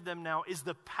wants to give them now is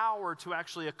the power to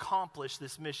actually accomplish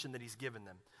this mission that he's given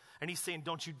them. And he's saying,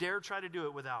 don't you dare try to do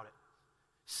it without it.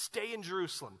 Stay in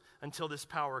Jerusalem until this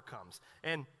power comes.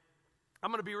 And I'm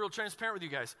going to be real transparent with you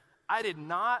guys. I did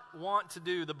not want to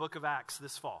do the book of Acts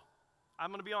this fall. I'm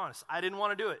going to be honest. I didn't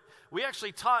want to do it. We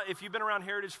actually taught, if you've been around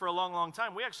Heritage for a long, long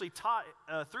time, we actually taught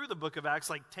through the book of Acts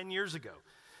like 10 years ago.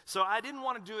 So I didn't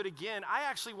want to do it again. I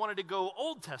actually wanted to go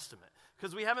Old Testament,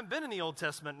 because we haven't been in the Old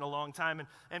Testament in a long time,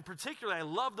 and particularly I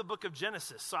love the book of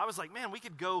Genesis. So I was like, man, we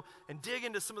could go and dig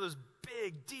into some of those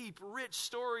big, deep, rich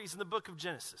stories in the book of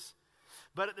Genesis.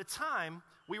 But at the time,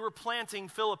 we were planting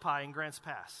Philippi in Grants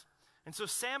Pass. And so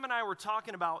Sam and I were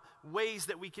talking about ways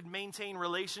that we could maintain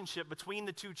relationship between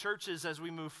the two churches as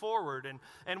we move forward.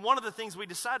 And one of the things we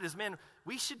decided is, man,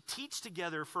 we should teach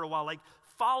together for a while, like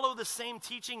follow the same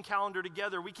teaching calendar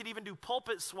together. We could even do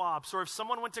pulpit swaps, or if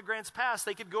someone went to Grants Pass,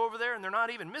 they could go over there and they're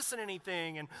not even missing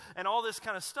anything and all this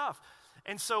kind of stuff.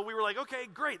 And so we were like, okay,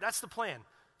 great, that's the plan.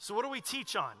 So what do we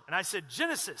teach on? And I said,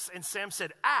 Genesis, and Sam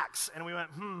said, Acts. And we went,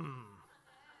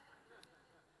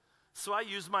 So I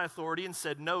used my authority and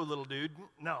said, no, little dude,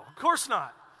 no, of course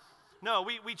not. No,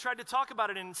 we tried to talk about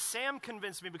it, and Sam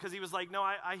convinced me, because he was like, no,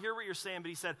 I hear what you're saying, but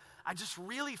he said, I just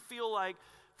really feel like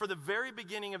for the very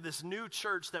beginning of this new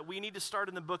church that we need to start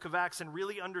in the book of Acts and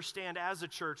really understand as a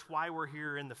church why we're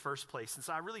here in the first place. And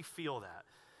so I really feel that.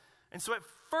 And so at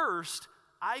first,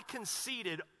 I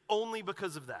conceded only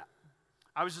because of that.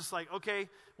 I was just like, okay,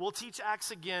 we'll teach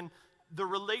Acts again. The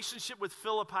relationship with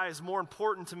Philippi is more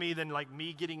important to me than like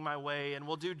me getting my way, and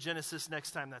we'll do Genesis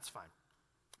next time, that's fine.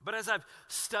 But as I've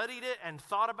studied it and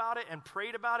thought about it and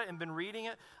prayed about it and been reading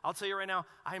it, I'll tell you right now,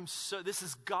 this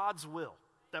is God's will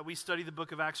that we study the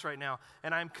book of Acts right now,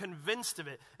 and I'm convinced of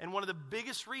it. And one of the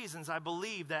biggest reasons I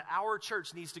believe that our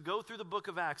church needs to go through the book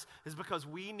of Acts is because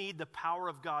we need the power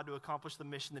of God to accomplish the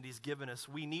mission that he's given us.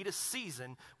 We need a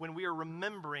season when we are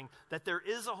remembering that there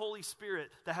is a Holy Spirit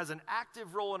that has an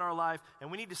active role in our life,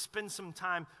 and we need to spend some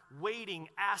time waiting,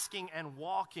 asking, and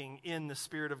walking in the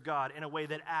Spirit of God in a way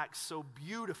that Acts so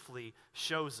beautifully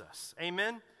shows us.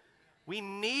 Amen? We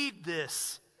need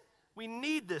this. We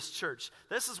need this, church.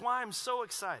 This is why I'm so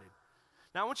excited.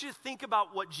 Now, I want you to think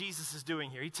about what Jesus is doing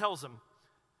here. He tells them,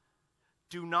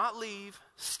 do not leave,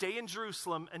 stay in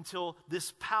Jerusalem until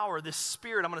this power, this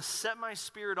Spirit, I'm going to set my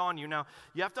Spirit on you. Now,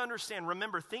 you have to understand,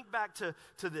 remember, think back to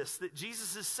this, that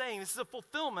Jesus is saying, this is a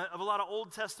fulfillment of a lot of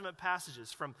Old Testament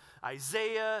passages from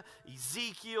Isaiah,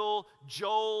 Ezekiel,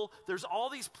 Joel. There's all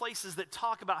these places that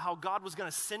talk about how God was going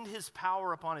to send his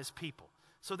power upon his people.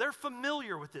 So they're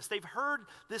familiar with this. They've heard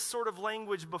this sort of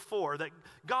language before, that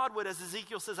God would, as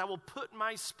Ezekiel says, I will put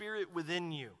my Spirit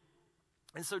within you.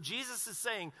 And so Jesus is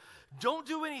saying, don't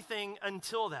do anything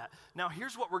until that. Now,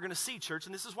 here's what we're going to see, church,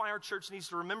 and this is why our church needs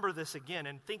to remember this again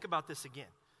and think about this again.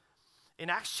 In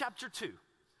Acts chapter 2,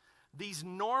 these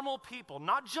normal people,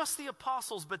 not just the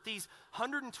apostles, but these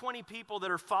 120 people that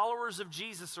are followers of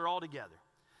Jesus are all together.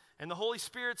 and the Holy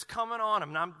Spirit's coming on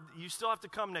them. Now, you still have to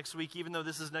come next week, even though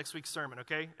this is next week's sermon,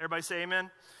 okay? Everybody say amen?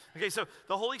 Okay, so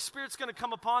the Holy Spirit's going to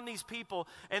come upon these people,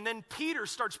 and then Peter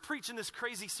starts preaching this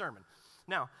crazy sermon.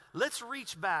 Now, let's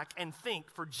reach back and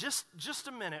think for just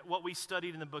a minute what we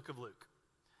studied in the book of Luke.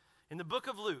 In the book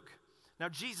of Luke, now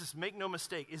Jesus, make no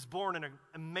mistake, is born in an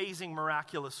amazing,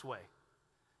 miraculous way.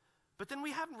 But then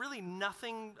we have really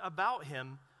nothing about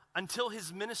him until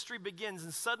his ministry begins,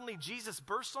 and suddenly Jesus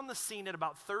bursts on the scene at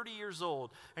about 30 years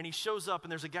old, and he shows up,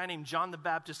 and there's a guy named John the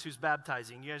Baptist who's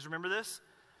baptizing. You guys remember this?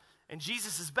 And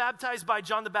Jesus is baptized by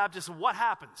John the Baptist, and what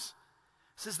happens?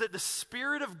 It says that the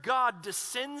Spirit of God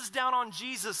descends down on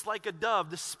Jesus like a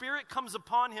dove. The Spirit comes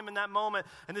upon him in that moment,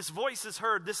 and this voice is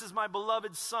heard, "This is my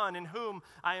beloved Son, in whom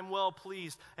I am well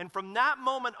pleased." And from that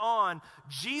moment on,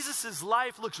 Jesus'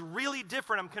 life looks really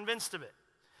different. I'm convinced of it.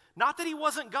 Not that he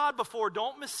wasn't God before,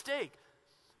 don't mistake.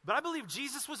 But I believe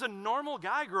Jesus was a normal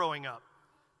guy growing up.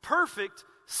 Perfect,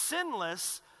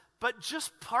 sinless, but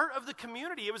just part of the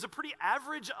community. It was a pretty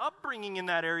average upbringing in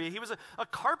that area. He was a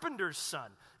carpenter's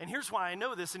son. And here's why I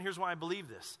know this, and here's why I believe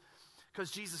this.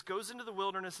 Because Jesus goes into the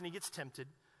wilderness and he gets tempted.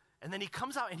 And then he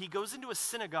comes out and he goes into a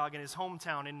synagogue in his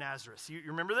hometown in Nazareth. You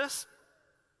remember this?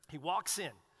 He walks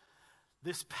in.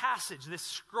 This passage, this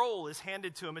scroll is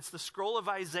handed to him. It's the scroll of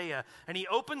Isaiah. And he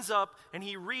opens up and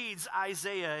he reads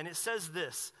Isaiah, and it says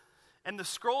this: "And the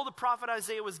scroll the prophet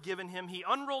Isaiah was given him, he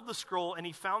unrolled the scroll and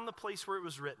he found the place where it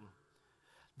was written,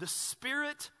 'The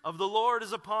Spirit of the Lord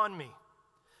is upon me,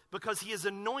 because he has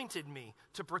anointed me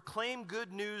to proclaim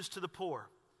good news to the poor.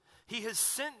 He has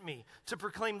sent me to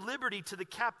proclaim liberty to the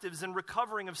captives and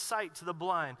recovering of sight to the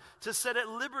blind, to set at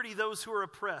liberty those who are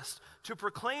oppressed, to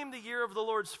proclaim the year of the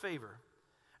Lord's favor.'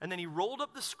 And then he rolled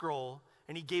up the scroll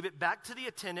and he gave it back to the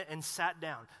attendant and sat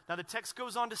down." Now the text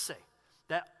goes on to say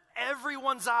that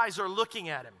everyone's eyes are looking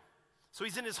at him. So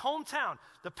he's in his hometown.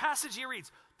 The passage he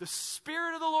reads, "The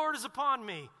Spirit of the Lord is upon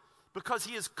me, because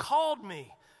he has called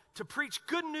me to preach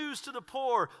good news to the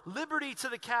poor, liberty to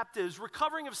the captives,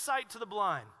 recovering of sight to the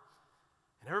blind."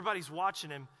 And everybody's watching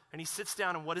him, and he sits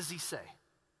down, and what does he say?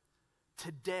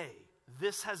 "Today,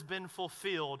 this has been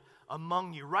fulfilled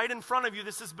among you." Right in front of you,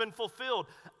 this has been fulfilled.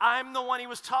 I'm the one he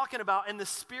was talking about, and the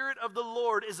Spirit of the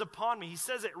Lord is upon me. He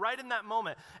says it right in that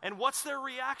moment. And what's their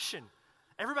reaction?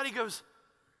 Everybody goes,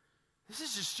 "This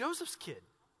is just Joseph's kid.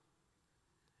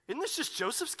 Isn't this just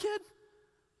Joseph's kid?"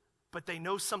 But they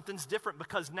know something's different,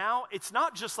 because now it's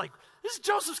not just like, "This is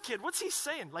Joseph's kid. What's he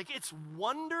saying?" Like, it's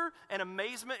wonder and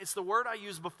amazement. It's the word I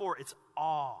used before. It's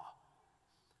awe.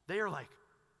 They are like,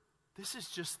 "This is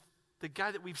just the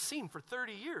guy that we've seen for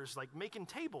 30 years, like making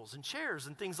tables and chairs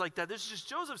and things like that. This is just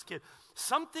Joseph's kid."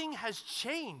 Something has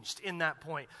changed in that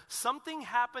point. Something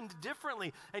happened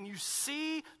differently. And you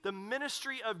see the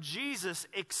ministry of Jesus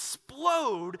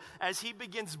explode as he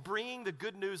begins bringing the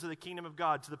good news of the kingdom of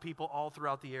God to the people all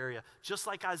throughout the area. Just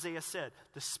like Isaiah said,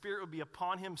 the Spirit would be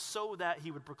upon him so that he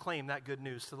would proclaim that good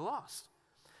news to the lost.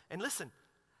 And listen,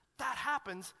 that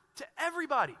happens to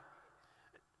everybody.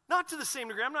 Not to the same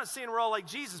degree. I'm not saying we're all like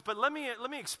Jesus, but let me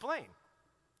explain.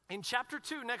 In chapter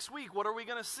 2 next week, what are we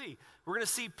going to see? We're going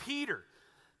to see Peter.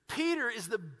 Peter is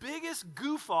the biggest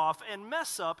goof off and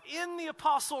mess up in the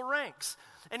apostle ranks.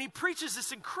 And he preaches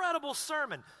this incredible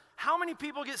sermon. How many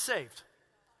people get saved?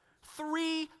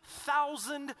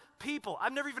 3,000 people.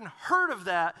 I've never even heard of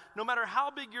that, no matter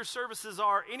how big your services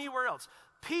are anywhere else.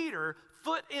 Peter,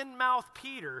 foot in mouth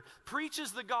Peter,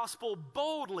 preaches the gospel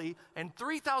boldly, and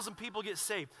 3,000 people get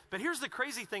saved. But here's the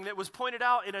crazy thing that was pointed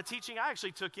out in a teaching I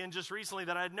actually took in just recently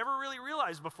that I had never really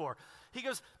realized before. He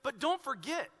goes, "But don't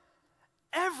forget,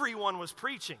 everyone was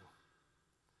preaching."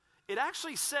 It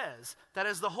actually says that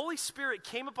as the Holy Spirit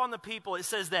came upon the people, it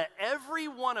says that every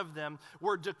one of them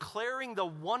were declaring the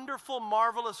wonderful,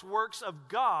 marvelous works of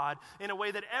God in a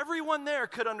way that everyone there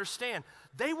could understand.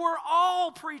 They were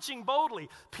all preaching boldly.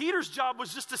 Peter's job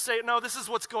was just to say, "No, this is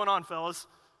what's going on, fellas."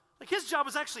 Like, his job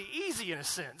was actually easy in a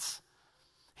sense.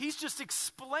 He's just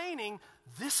explaining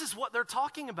this is what they're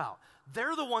talking about.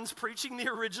 They're the ones preaching the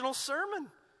original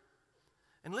sermon.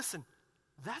 And listen,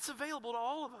 that's available to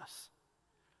all of us.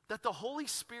 That the Holy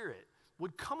Spirit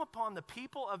would come upon the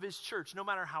people of his church, no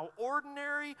matter how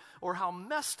ordinary or how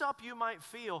messed up you might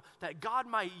feel, that God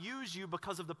might use you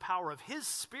because of the power of his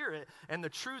Spirit and the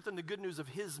truth and the good news of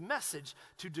his message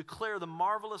to declare the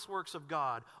marvelous works of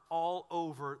God all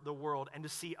over the world and to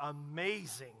see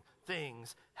amazing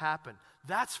things happen.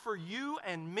 That's for you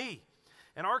and me.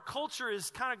 And our culture has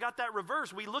kind of got that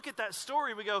reversed. We look at that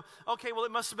story, we go, okay, well,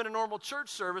 it must have been a normal church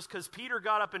service because Peter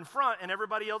got up in front and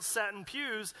everybody else sat in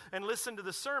pews and listened to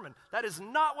the sermon. That is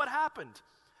not what happened.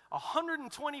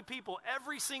 120 people,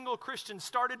 every single Christian,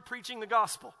 started preaching the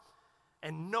gospel.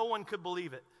 and no one could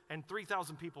believe it, and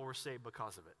 3,000 people were saved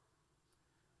because of it.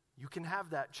 You can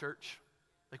have that, church.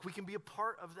 Like, we can be a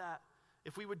part of that.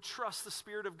 If we would trust the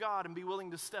Spirit of God and be willing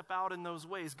to step out in those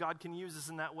ways, God can use us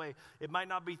in that way. It might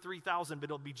not be 3,000, but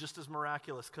it'll be just as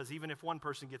miraculous, because even if one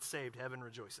person gets saved, heaven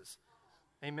rejoices.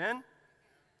 Amen?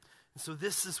 And so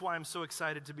this is why I'm so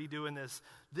excited to be doing this.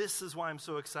 This is why I'm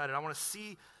so excited. I want to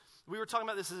see, we were talking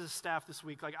about this as a staff this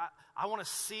week. Like, I want to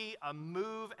see a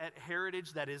move at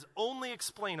Heritage that is only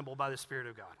explainable by the Spirit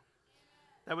of God.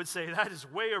 That would say, that is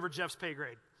way over Jeff's pay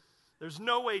grade. There's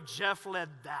no way Jeff led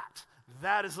that.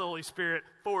 That is the Holy Spirit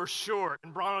for sure.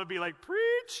 And Bron would be like,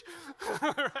 preach,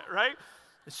 right?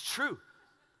 It's true.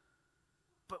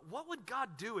 But what would God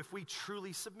do if we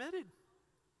truly submitted?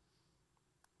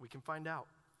 We can find out.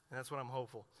 And that's what I'm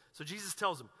hopeful. So Jesus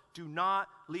tells them, do not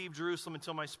leave Jerusalem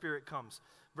until my Spirit comes.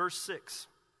 Verse 6.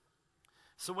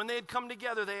 So when they had come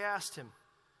together, they asked him,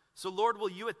 so Lord,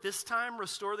 will you at this time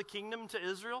restore the kingdom to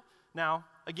Israel? Now,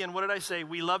 again, what did I say?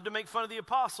 We love to make fun of the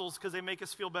apostles because they make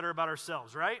us feel better about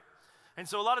ourselves, right? And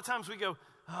so a lot of times we go,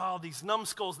 oh, these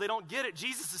numbskulls, they don't get it.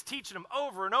 Jesus is teaching them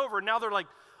over and over. And now they're like,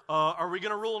 are we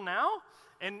going to rule now?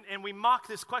 And we mock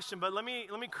this question, but let me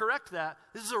correct that.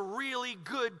 This is a really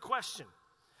good question.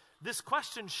 This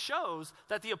question shows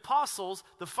that the apostles,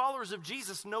 the followers of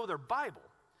Jesus, know their Bible,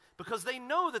 because they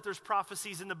know that there's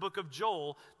prophecies in the book of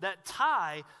Joel that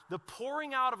tie the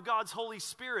pouring out of God's Holy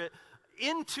Spirit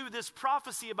into this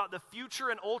prophecy about the future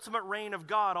and ultimate reign of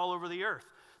God all over the earth.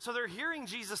 So they're hearing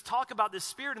Jesus talk about this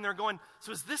Spirit, and they're going,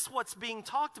 so is this what's being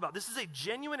talked about? This is a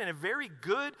genuine and a very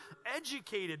good,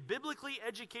 educated, biblically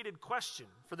educated question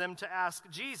for them to ask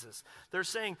Jesus. They're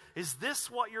saying, is this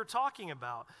what you're talking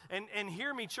about? And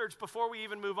hear me, church, before we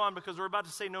even move on, because we're about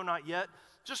to say no, not yet.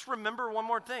 Just remember one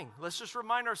more thing. Let's just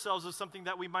remind ourselves of something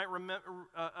that we might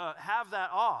have that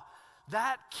awe.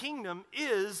 That kingdom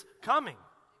is coming.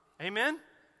 Amen?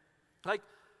 Like,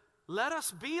 let us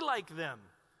be like them,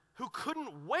 who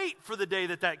couldn't wait for the day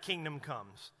that kingdom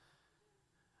comes.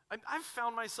 I've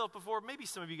found myself before, maybe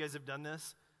some of you guys have done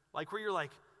this, like where you're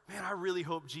like, man, I really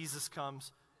hope Jesus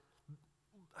comes.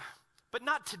 But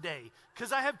not today,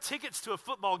 because I have tickets to a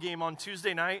football game on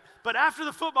Tuesday night, but after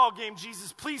the football game,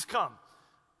 Jesus, please come.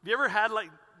 Have you ever had like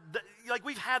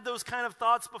we've had those kind of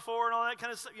thoughts before and all that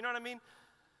kind of stuff, you know what I mean?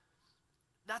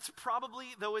 That's probably,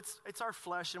 though it's our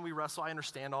flesh and we wrestle, I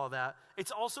understand all of that.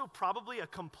 It's also probably a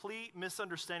complete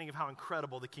misunderstanding of how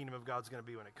incredible the kingdom of God's going to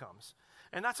be when it comes.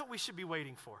 And that's what we should be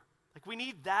waiting for. Like, we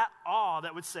need that awe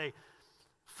that would say,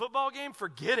 football game,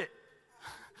 forget it.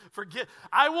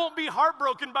 I won't be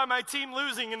heartbroken by my team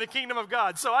losing in the kingdom of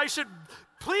God. So I should,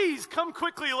 please come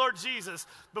quickly, Lord Jesus,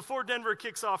 before Denver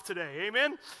kicks off today.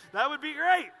 Amen? That would be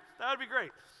great. That would be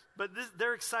great. But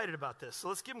they're excited about this. So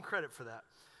let's give them credit for that.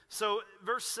 So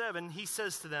verse 7, he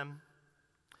says to them,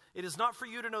 it is not for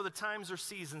you to know the times or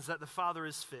seasons that the Father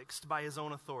has fixed by his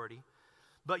own authority,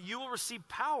 but you will receive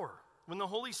power when the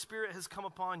Holy Spirit has come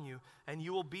upon you, and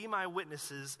you will be my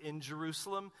witnesses in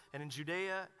Jerusalem and in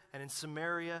Judea and in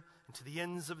Samaria and to the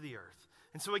ends of the earth.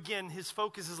 And so again, his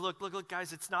focus is, look,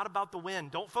 guys, it's not about the win.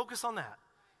 Don't focus on that.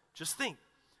 Just think,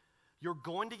 you're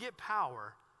going to get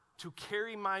power to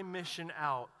carry my mission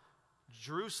out,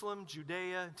 Jerusalem,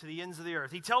 Judea, to the ends of the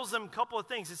earth. He tells them a couple of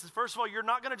things. He says, first of all, you're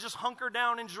not going to just hunker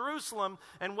down in Jerusalem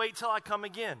and wait till I come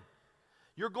again.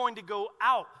 You're going to go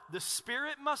out. The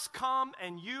Spirit must come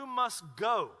and you must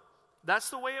go. That's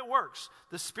the way it works.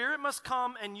 The Spirit must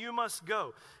come and you must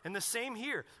go. And the same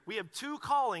here. We have two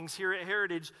callings here at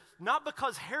Heritage, not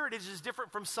because Heritage is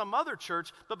different from some other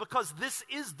church, but because this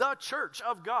is the church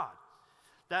of God.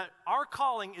 That our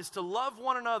calling is to love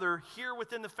one another here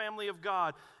within the family of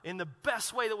God in the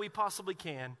best way that we possibly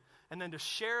can, and then to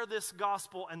share this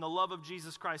gospel and the love of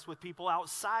Jesus Christ with people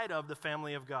outside of the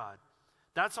family of God.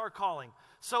 That's our calling,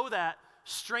 so that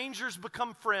strangers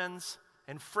become friends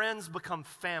and friends become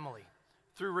family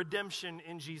through redemption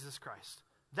in Jesus Christ.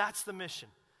 That's the mission.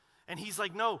 And he's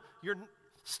like, no,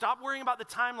 stop worrying about the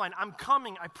timeline. I'm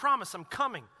coming. I promise I'm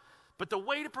coming. But the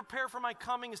way to prepare for my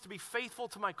coming is to be faithful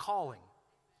to my calling.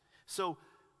 So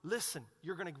listen,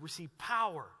 you're going to receive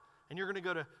power, and you're going to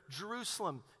go to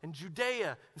Jerusalem and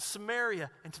Judea and Samaria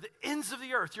and to the ends of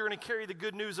the earth. You're going to carry the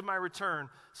good news of my return,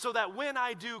 so that when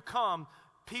I do come,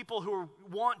 people who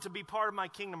want to be part of my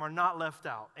kingdom are not left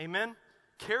out. Amen?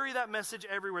 Carry that message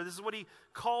everywhere. This is what he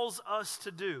calls us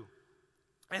to do.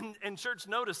 And church,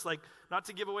 notice, like, not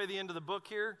to give away the end of the book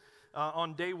here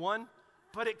on day one,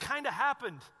 but it kind of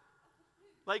happened.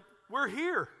 Like, we're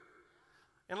here.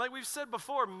 And like we've said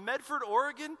before, Medford,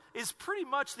 Oregon is pretty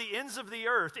much the ends of the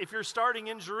earth if you're starting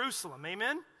in Jerusalem.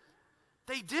 Amen?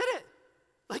 They did it.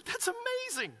 Like, that's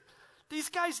amazing. These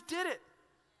guys did it.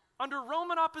 under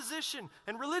Roman opposition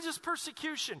and religious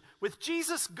persecution, with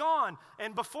Jesus gone,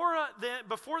 and before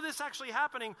this actually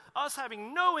happening, us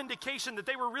having no indication that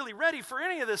they were really ready for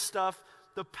any of this stuff,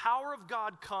 the power of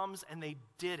God comes and they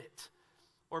did it.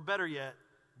 Or better yet,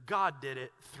 God did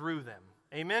it through them.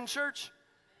 Amen, church?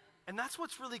 And that's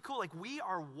what's really cool. Like, we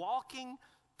are walking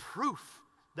proof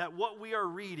that what we are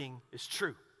reading is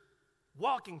true.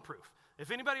 Walking proof.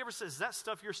 If anybody ever says, that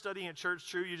stuff you're studying at church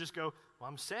true, you just go, well,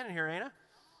 I'm standing here, ain't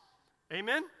I?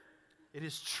 Amen? It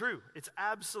is true. It's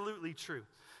absolutely true.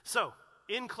 So,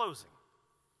 in closing,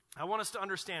 I want us to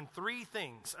understand 3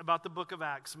 things about the book of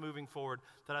Acts moving forward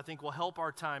that I think will help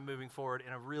our time moving forward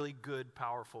in a really good,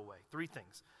 powerful way. 3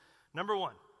 things. Number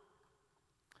 1,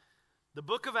 the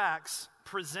book of Acts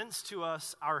presents to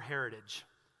us our heritage.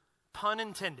 Pun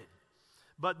intended.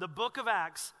 But the book of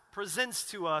Acts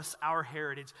presents to us our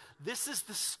heritage. This is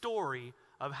the story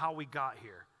of how we got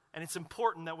here. And it's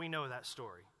important that we know that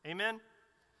story. Amen?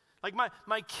 Like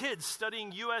my kids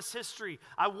studying U.S. history,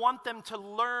 I want them to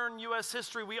learn U.S.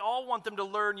 history. We all want them to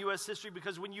learn U.S. history,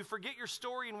 because when you forget your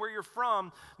story and where you're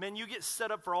from, man, you get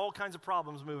set up for all kinds of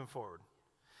problems moving forward.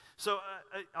 So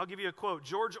I'll give you a quote.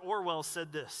 George Orwell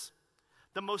said this: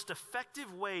 "The most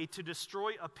effective way to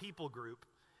destroy a people group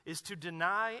is to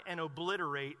deny and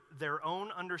obliterate their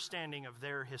own understanding of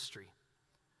their history."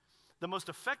 The most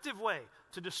effective way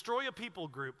to destroy a people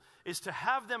group is to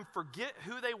have them forget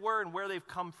who they were and where they've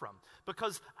come from.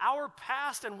 Because our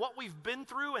past and what we've been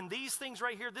through and these things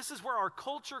right here, this is where our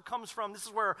culture comes from. This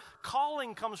is where our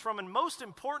calling comes from. And most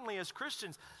importantly, as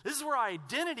Christians, this is where our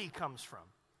identity comes from.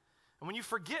 And when you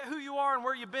forget who you are and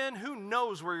where you've been, who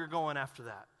knows where you're going after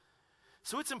that?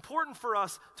 So it's important for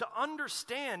us to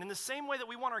understand, in the same way that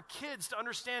we want our kids to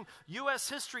understand U.S.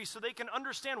 history so they can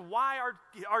understand why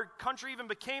our country even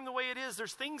became the way it is.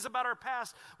 There's things about our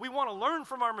past we want to learn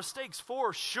from our mistakes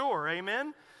for sure,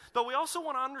 amen? But we also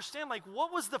want to understand, like,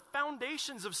 what was the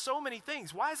foundations of so many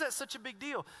things? Why is that such a big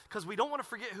deal? Because we don't want to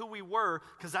forget who we were,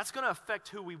 because that's going to affect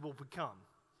who we will become.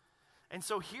 And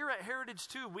so here at Heritage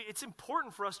too, it's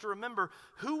important for us to remember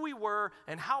who we were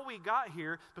and how we got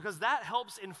here, because that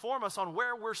helps inform us on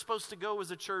where we're supposed to go as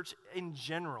a church in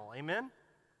general. Amen?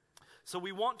 So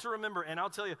we want to remember, and I'll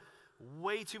tell you,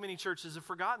 way too many churches have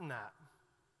forgotten that.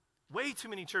 Way too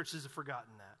many churches have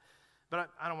forgotten that. But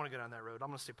I don't want to go down that road. I'm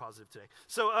going to stay positive today.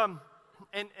 So,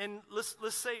 and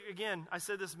let's say again, I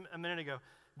said this a minute ago,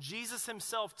 Jesus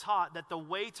himself taught that the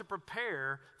way to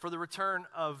prepare for the return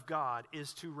of God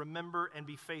is to remember and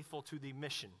be faithful to the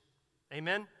mission.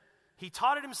 Amen? He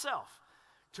taught it himself.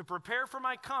 To prepare for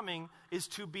my coming is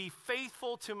to be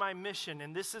faithful to my mission,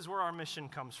 and this is where our mission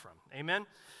comes from. Amen?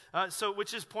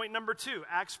 Which is point number 2.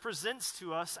 Acts presents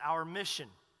to us our mission.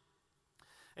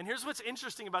 And here's what's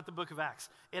interesting about the book of Acts.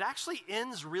 It actually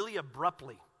ends really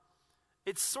abruptly.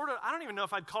 It's sort of, I don't even know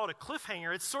if I'd call it a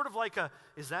cliffhanger. It's sort of like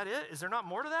is that it? Is there not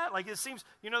more to that? Like, it seems,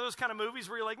 those kind of movies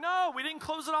where you're like, no, we didn't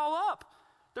close it all up.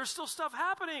 There's still stuff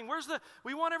happening.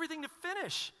 We want everything to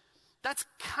finish. That's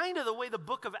kind of the way the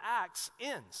book of Acts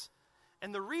ends.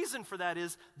 And the reason for that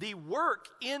is the work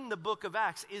in the book of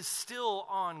Acts is still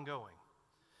ongoing.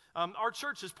 Our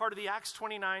church is part of the Acts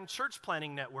 29 Church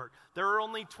Planning Network. There are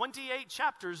only 28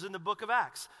 chapters in the book of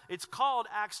Acts. It's called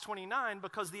Acts 29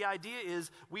 because the idea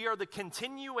is we are the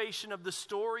continuation of the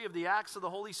story of the acts of the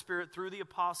Holy Spirit through the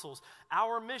apostles.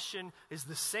 Our mission is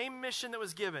the same mission that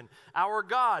was given. Our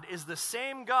God is the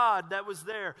same God that was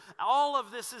there. All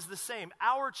of this is the same.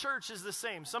 Our church is the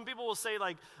same. Some people will say,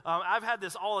 like, I've had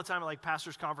this all the time at like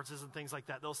pastors' conferences and things like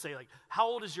that. They'll say, like, how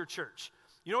old is your church?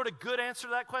 You know what a good answer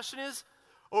to that question is?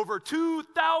 Over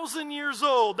 2,000 years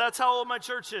old. That's how old my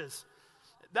church is.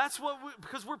 That's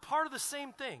because we're part of the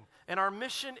same thing. And our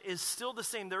mission is still the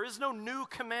same. There is no new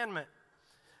commandment.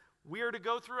 We are to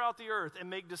go throughout the earth and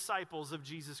make disciples of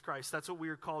Jesus Christ. That's what we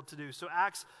are called to do. So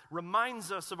Acts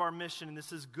reminds us of our mission, and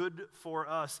this is good for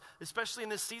us, especially in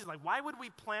this season. Like, why would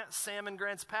we plant Sam in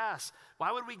Grants Pass?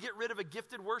 Why would we get rid of a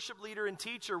gifted worship leader and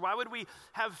teacher? Why would we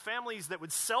have families that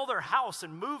would sell their house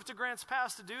and move to Grants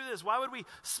Pass to do this? Why would we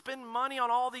spend money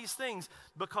on all these things?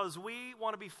 Because we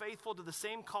want to be faithful to the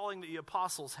same calling that the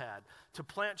apostles had, to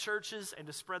plant churches and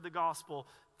to spread the gospel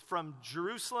from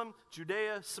Jerusalem,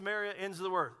 Judea, Samaria, ends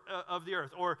of the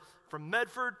earth, or from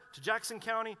Medford to Jackson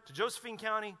County, to Josephine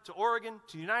County, to Oregon,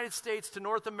 to the United States, to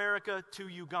North America, to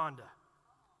Uganda.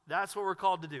 That's what we're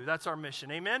called to do. That's our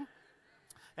mission. Amen?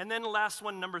 And then the last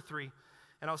one, number 3,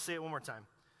 and I'll say it one more time.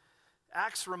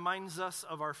 Acts reminds us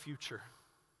of our future.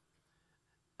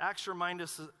 Acts reminds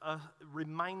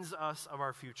us of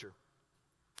our future.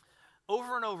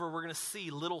 Over and over, we're going to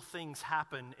see little things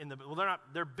happen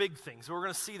they're big things. We're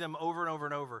going to see them over and over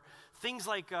and over. Things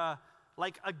like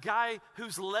like a guy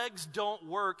whose legs don't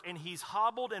work and he's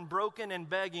hobbled and broken and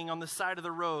begging on the side of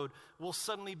the road will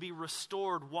suddenly be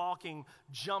restored, walking,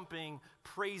 jumping,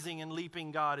 praising and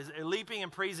leaping God. Leaping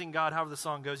and praising God, however the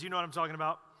song goes. You know what I'm talking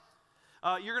about?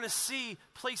 You're going to see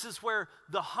places where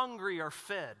the hungry are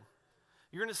fed.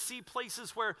 You're going to see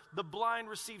places where the blind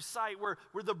receive sight, where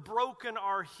the broken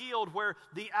are healed, where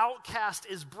the outcast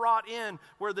is brought in,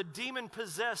 where the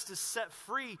demon-possessed is set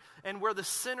free, and where the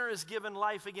sinner is given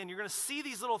life again. You're going to see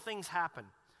these little things happen.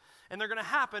 And they're going to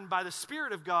happen by the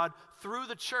Spirit of God through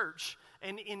the church.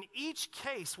 And in each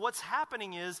case, what's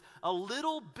happening is a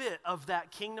little bit of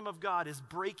that kingdom of God is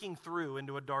breaking through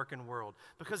into a darkened world.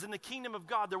 Because in the kingdom of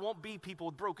God, there won't be people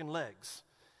with broken legs.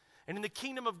 And in the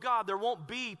kingdom of God, there won't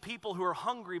be people who are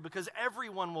hungry because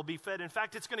everyone will be fed. In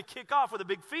fact, it's going to kick off with a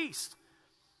big feast.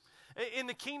 In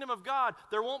the kingdom of God,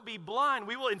 there won't be blind.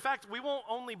 We won't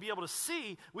only be able to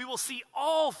see, we will see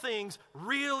all things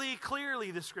really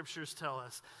clearly, the scriptures tell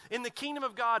us. In the kingdom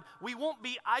of God, we won't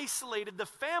be isolated. The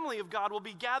family of God will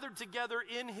be gathered together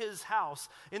in his house.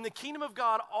 In the kingdom of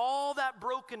God, all that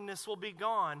brokenness will be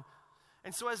gone.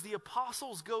 And so as the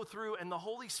apostles go through and the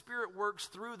Holy Spirit works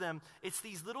through them, it's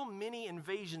these little mini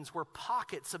invasions where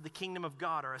pockets of the kingdom of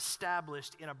God are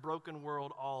established in a broken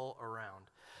world all around.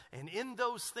 And in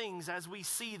those things, as we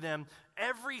see them,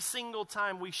 every single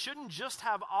time, we shouldn't just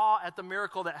have awe at the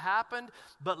miracle that happened,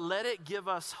 but let it give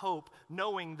us hope,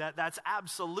 knowing that that's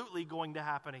absolutely going to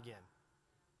happen again.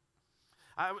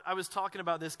 I was talking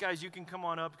about this. Guys, you can come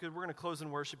on up because we're going to close in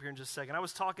worship here in just a second. I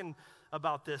was talking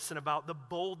about this and about the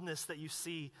boldness that you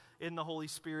see in the Holy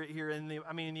Spirit here, in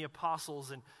the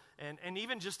apostles, and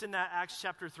even just in that Acts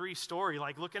chapter 3 story,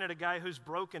 like looking at a guy who's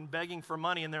broken, begging for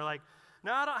money, and they're like,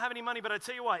 no, I don't have any money, but I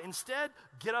tell you what, instead,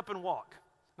 get up and walk.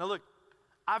 Now look,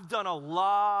 I've done a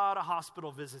lot of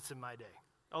hospital visits in my day,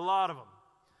 a lot of them.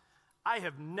 I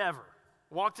have never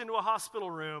walked into a hospital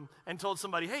room and told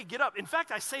somebody, hey, get up. In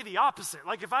fact, I say the opposite.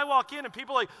 Like if I walk in and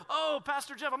people are like, oh,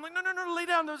 Pastor Jeff, I'm like, no, lay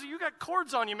down. You got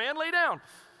cords on you, man, lay down.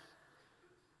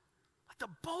 Like the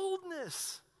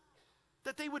boldness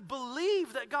that they would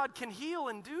believe that God can heal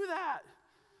and do that.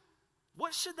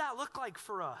 What should that look like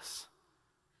for us?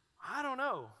 I don't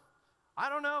know.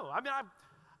 I mean,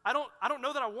 I don't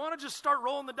know that I want to just start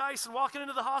rolling the dice and walking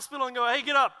into the hospital and go, hey,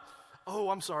 get up.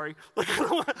 Oh, I'm sorry. Like,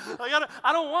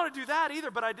 I don't want to do that either,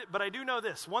 but I do know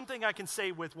this. One thing I can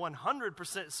say with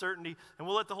 100% certainty, and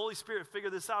we'll let the Holy Spirit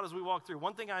figure this out as we walk through.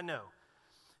 One thing I know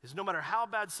is no matter how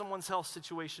bad someone's health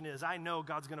situation is, I know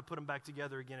God's going to put them back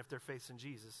together again if they're facing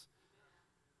Jesus.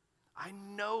 I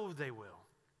know they will.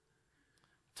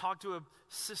 Talked to a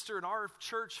sister in our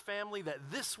church family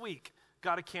that this week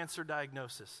got a cancer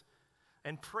diagnosis.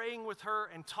 And praying with her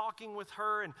and talking with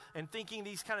her and thinking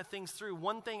these kind of things through,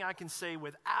 one thing I can say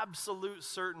with absolute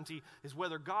certainty is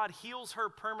whether God heals her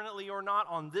permanently or not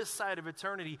on this side of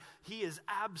eternity, he is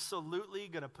absolutely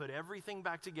going to put everything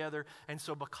back together. And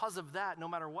so because of that, no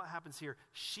matter what happens here,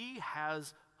 she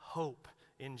has hope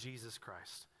in Jesus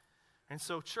Christ. And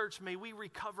so, church, may we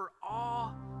recover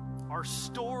awe, our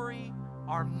story,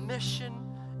 our mission,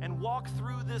 and walk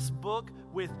through this book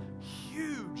with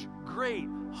huge, great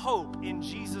hope in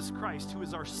Jesus Christ, who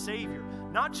is our Savior.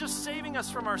 Not just saving us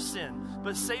from our sin,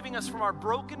 but saving us from our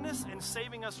brokenness and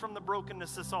saving us from the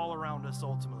brokenness that's all around us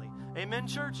ultimately. Amen,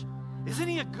 church? Isn't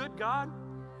he a good God?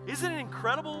 Isn't it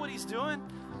incredible what he's doing?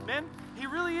 Man, he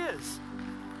really is.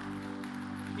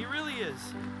 He really is.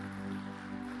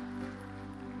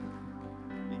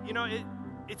 You know,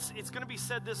 It's going to be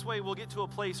said this way. We'll get to a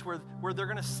place where they're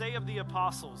going to say of the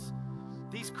apostles,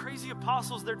 these crazy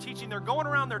apostles they're teaching, they're going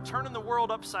around, they're turning the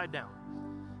world upside down.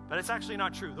 But it's actually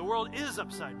not true. The world is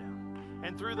upside down.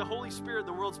 And through the Holy Spirit,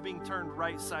 the world's being turned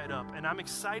right side up. And I'm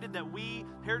excited that we,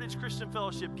 Heritage Christian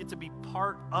Fellowship, get to be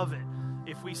part of it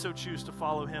if we so choose to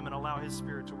follow him and allow his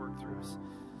Spirit to work through us.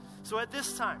 So at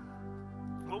this time,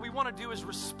 what we want to do is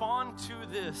respond to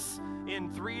this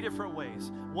in 3 different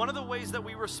ways. One of the ways that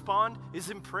we respond is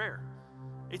in prayer.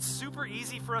 It's super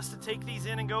easy for us to take these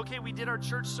in and go, okay, we did our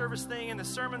church service thing and the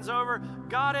sermon's over,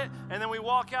 got it, and then we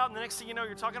walk out and the next thing you know,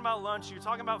 you're talking about lunch, you're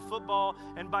talking about football,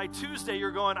 and by Tuesday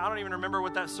you're going, I don't even remember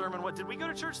what that sermon was. Did we go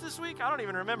to church this week? I don't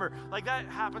even remember. Like that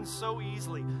happens so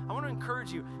easily. I want to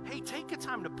encourage you, hey, take a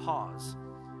time to pause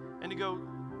and to go,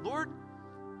 Lord,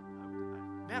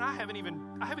 man, I haven't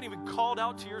even called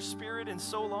out to your Spirit in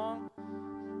so long.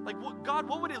 Like, God,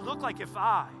 what would it look like if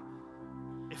I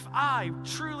if I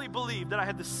truly believe that I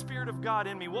had the Spirit of God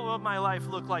in me, what would my life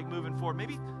look like moving forward?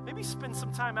 Maybe spend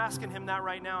some time asking him that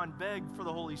right now and beg for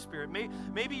the Holy Spirit.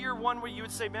 Maybe you're one where you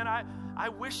would say, man, I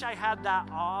wish I had that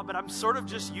awe, but I'm sort of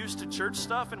just used to church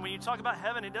stuff, and when you talk about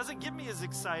heaven, it doesn't get me as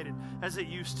excited as it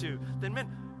used to. Then, man,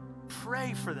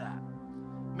 pray for that.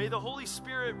 May the Holy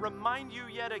Spirit remind you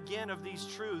yet again of these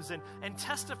truths and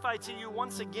testify to you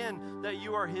once again that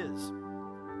you are his.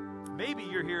 Maybe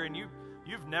you're here and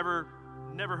you've never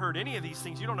heard any of these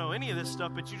things. You don't know any of this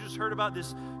stuff, but you just heard about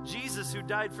this Jesus who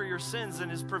died for your sins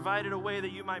and has provided a way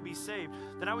that you might be saved.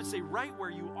 Then I would say right where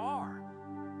you are,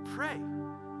 pray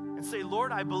and say,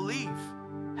 Lord, I believe.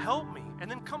 Help me.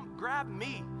 And then come grab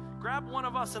me. Grab one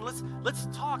of us and let's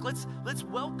talk. Let's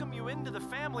welcome you into the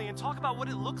family and talk about what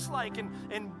it looks like and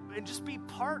just be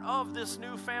part of this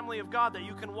new family of God, that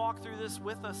you can walk through this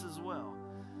with us as well.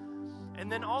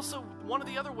 And then also, one of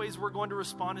the other ways we're going to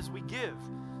respond is we give.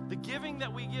 The giving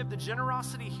that we give, the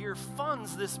generosity here,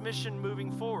 funds this mission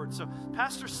moving forward. So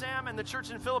Pastor Sam and the church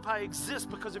in Philippi exist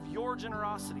because of your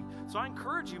generosity. So I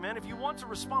encourage you, man, if you want to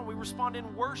respond, we respond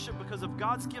in worship because of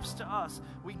God's gifts to us.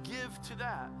 We give to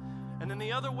that. And then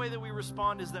the other way that we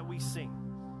respond is that we sing.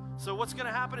 So what's going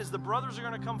to happen is the brothers are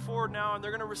going to come forward now, and they're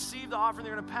going to receive the offering.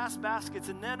 They're going to pass baskets.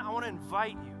 And then I want to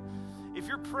invite you. If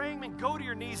you're praying, man, go to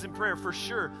your knees in prayer for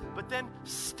sure. But then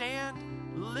stand,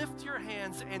 lift your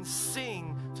hands, and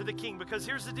sing to the King. Because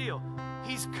here's the deal.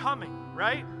 He's coming,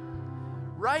 right?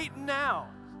 Right now,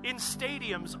 in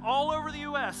stadiums all over the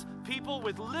U.S., people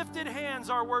with lifted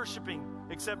hands are worshiping,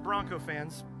 except Bronco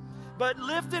fans. But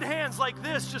lifted hands like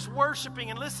this, just worshiping.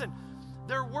 And listen,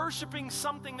 they're worshiping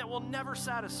something that will never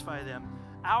satisfy them.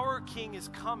 Our King is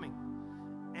coming.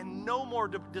 And no more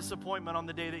disappointment on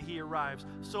the day that he arrives.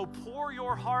 So pour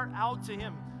your heart out to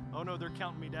him. Oh no, they're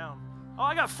counting me down. Oh,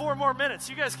 I got 4 more minutes.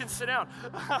 You guys can sit down.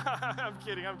 I'm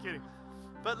kidding.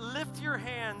 But lift your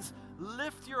hands,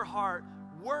 lift your heart,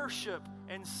 worship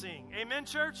and sing. Amen,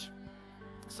 church?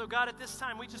 So God, at this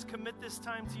time, we just commit this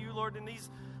time to you, Lord, in these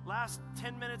last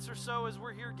 10 minutes or so as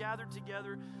we're here gathered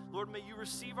together. Lord, may you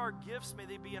receive our gifts. May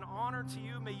they be an honor to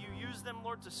you. May you use them,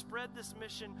 Lord, to spread this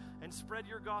mission and spread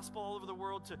your gospel all over the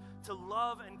world, to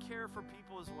love and care for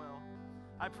people as well.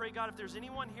 I pray, God, if there's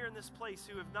anyone here in this place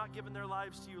who have not given their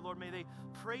lives to you, Lord, may they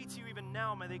pray to you even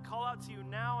now. May they call out to you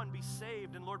now and be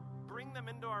saved. And Lord, bring them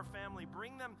into our family.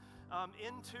 Bring them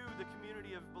into the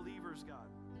community of believers, God.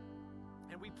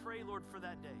 And we pray, Lord, for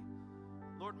that day.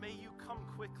 Lord, may you come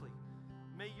quickly.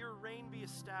 May your reign be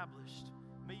established.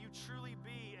 May you truly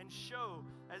be and show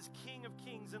as King of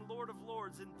Kings and Lord of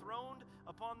Lords, enthroned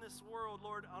upon this world,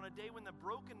 Lord, on a day when the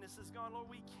brokenness is gone. Lord,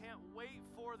 we can't wait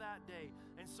for that day.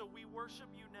 And so we worship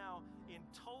you now in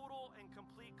total and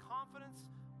complete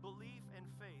confidence, belief, and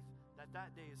faith that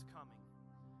that day is coming.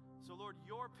 So, Lord,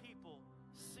 your people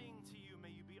sing to you.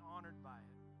 May you be honored by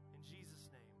it. In Jesus'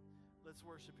 name, let's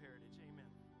worship Heritage. Amen.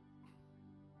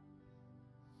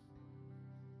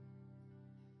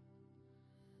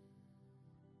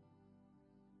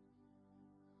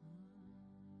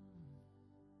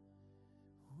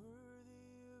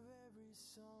 Worthy of every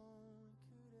song.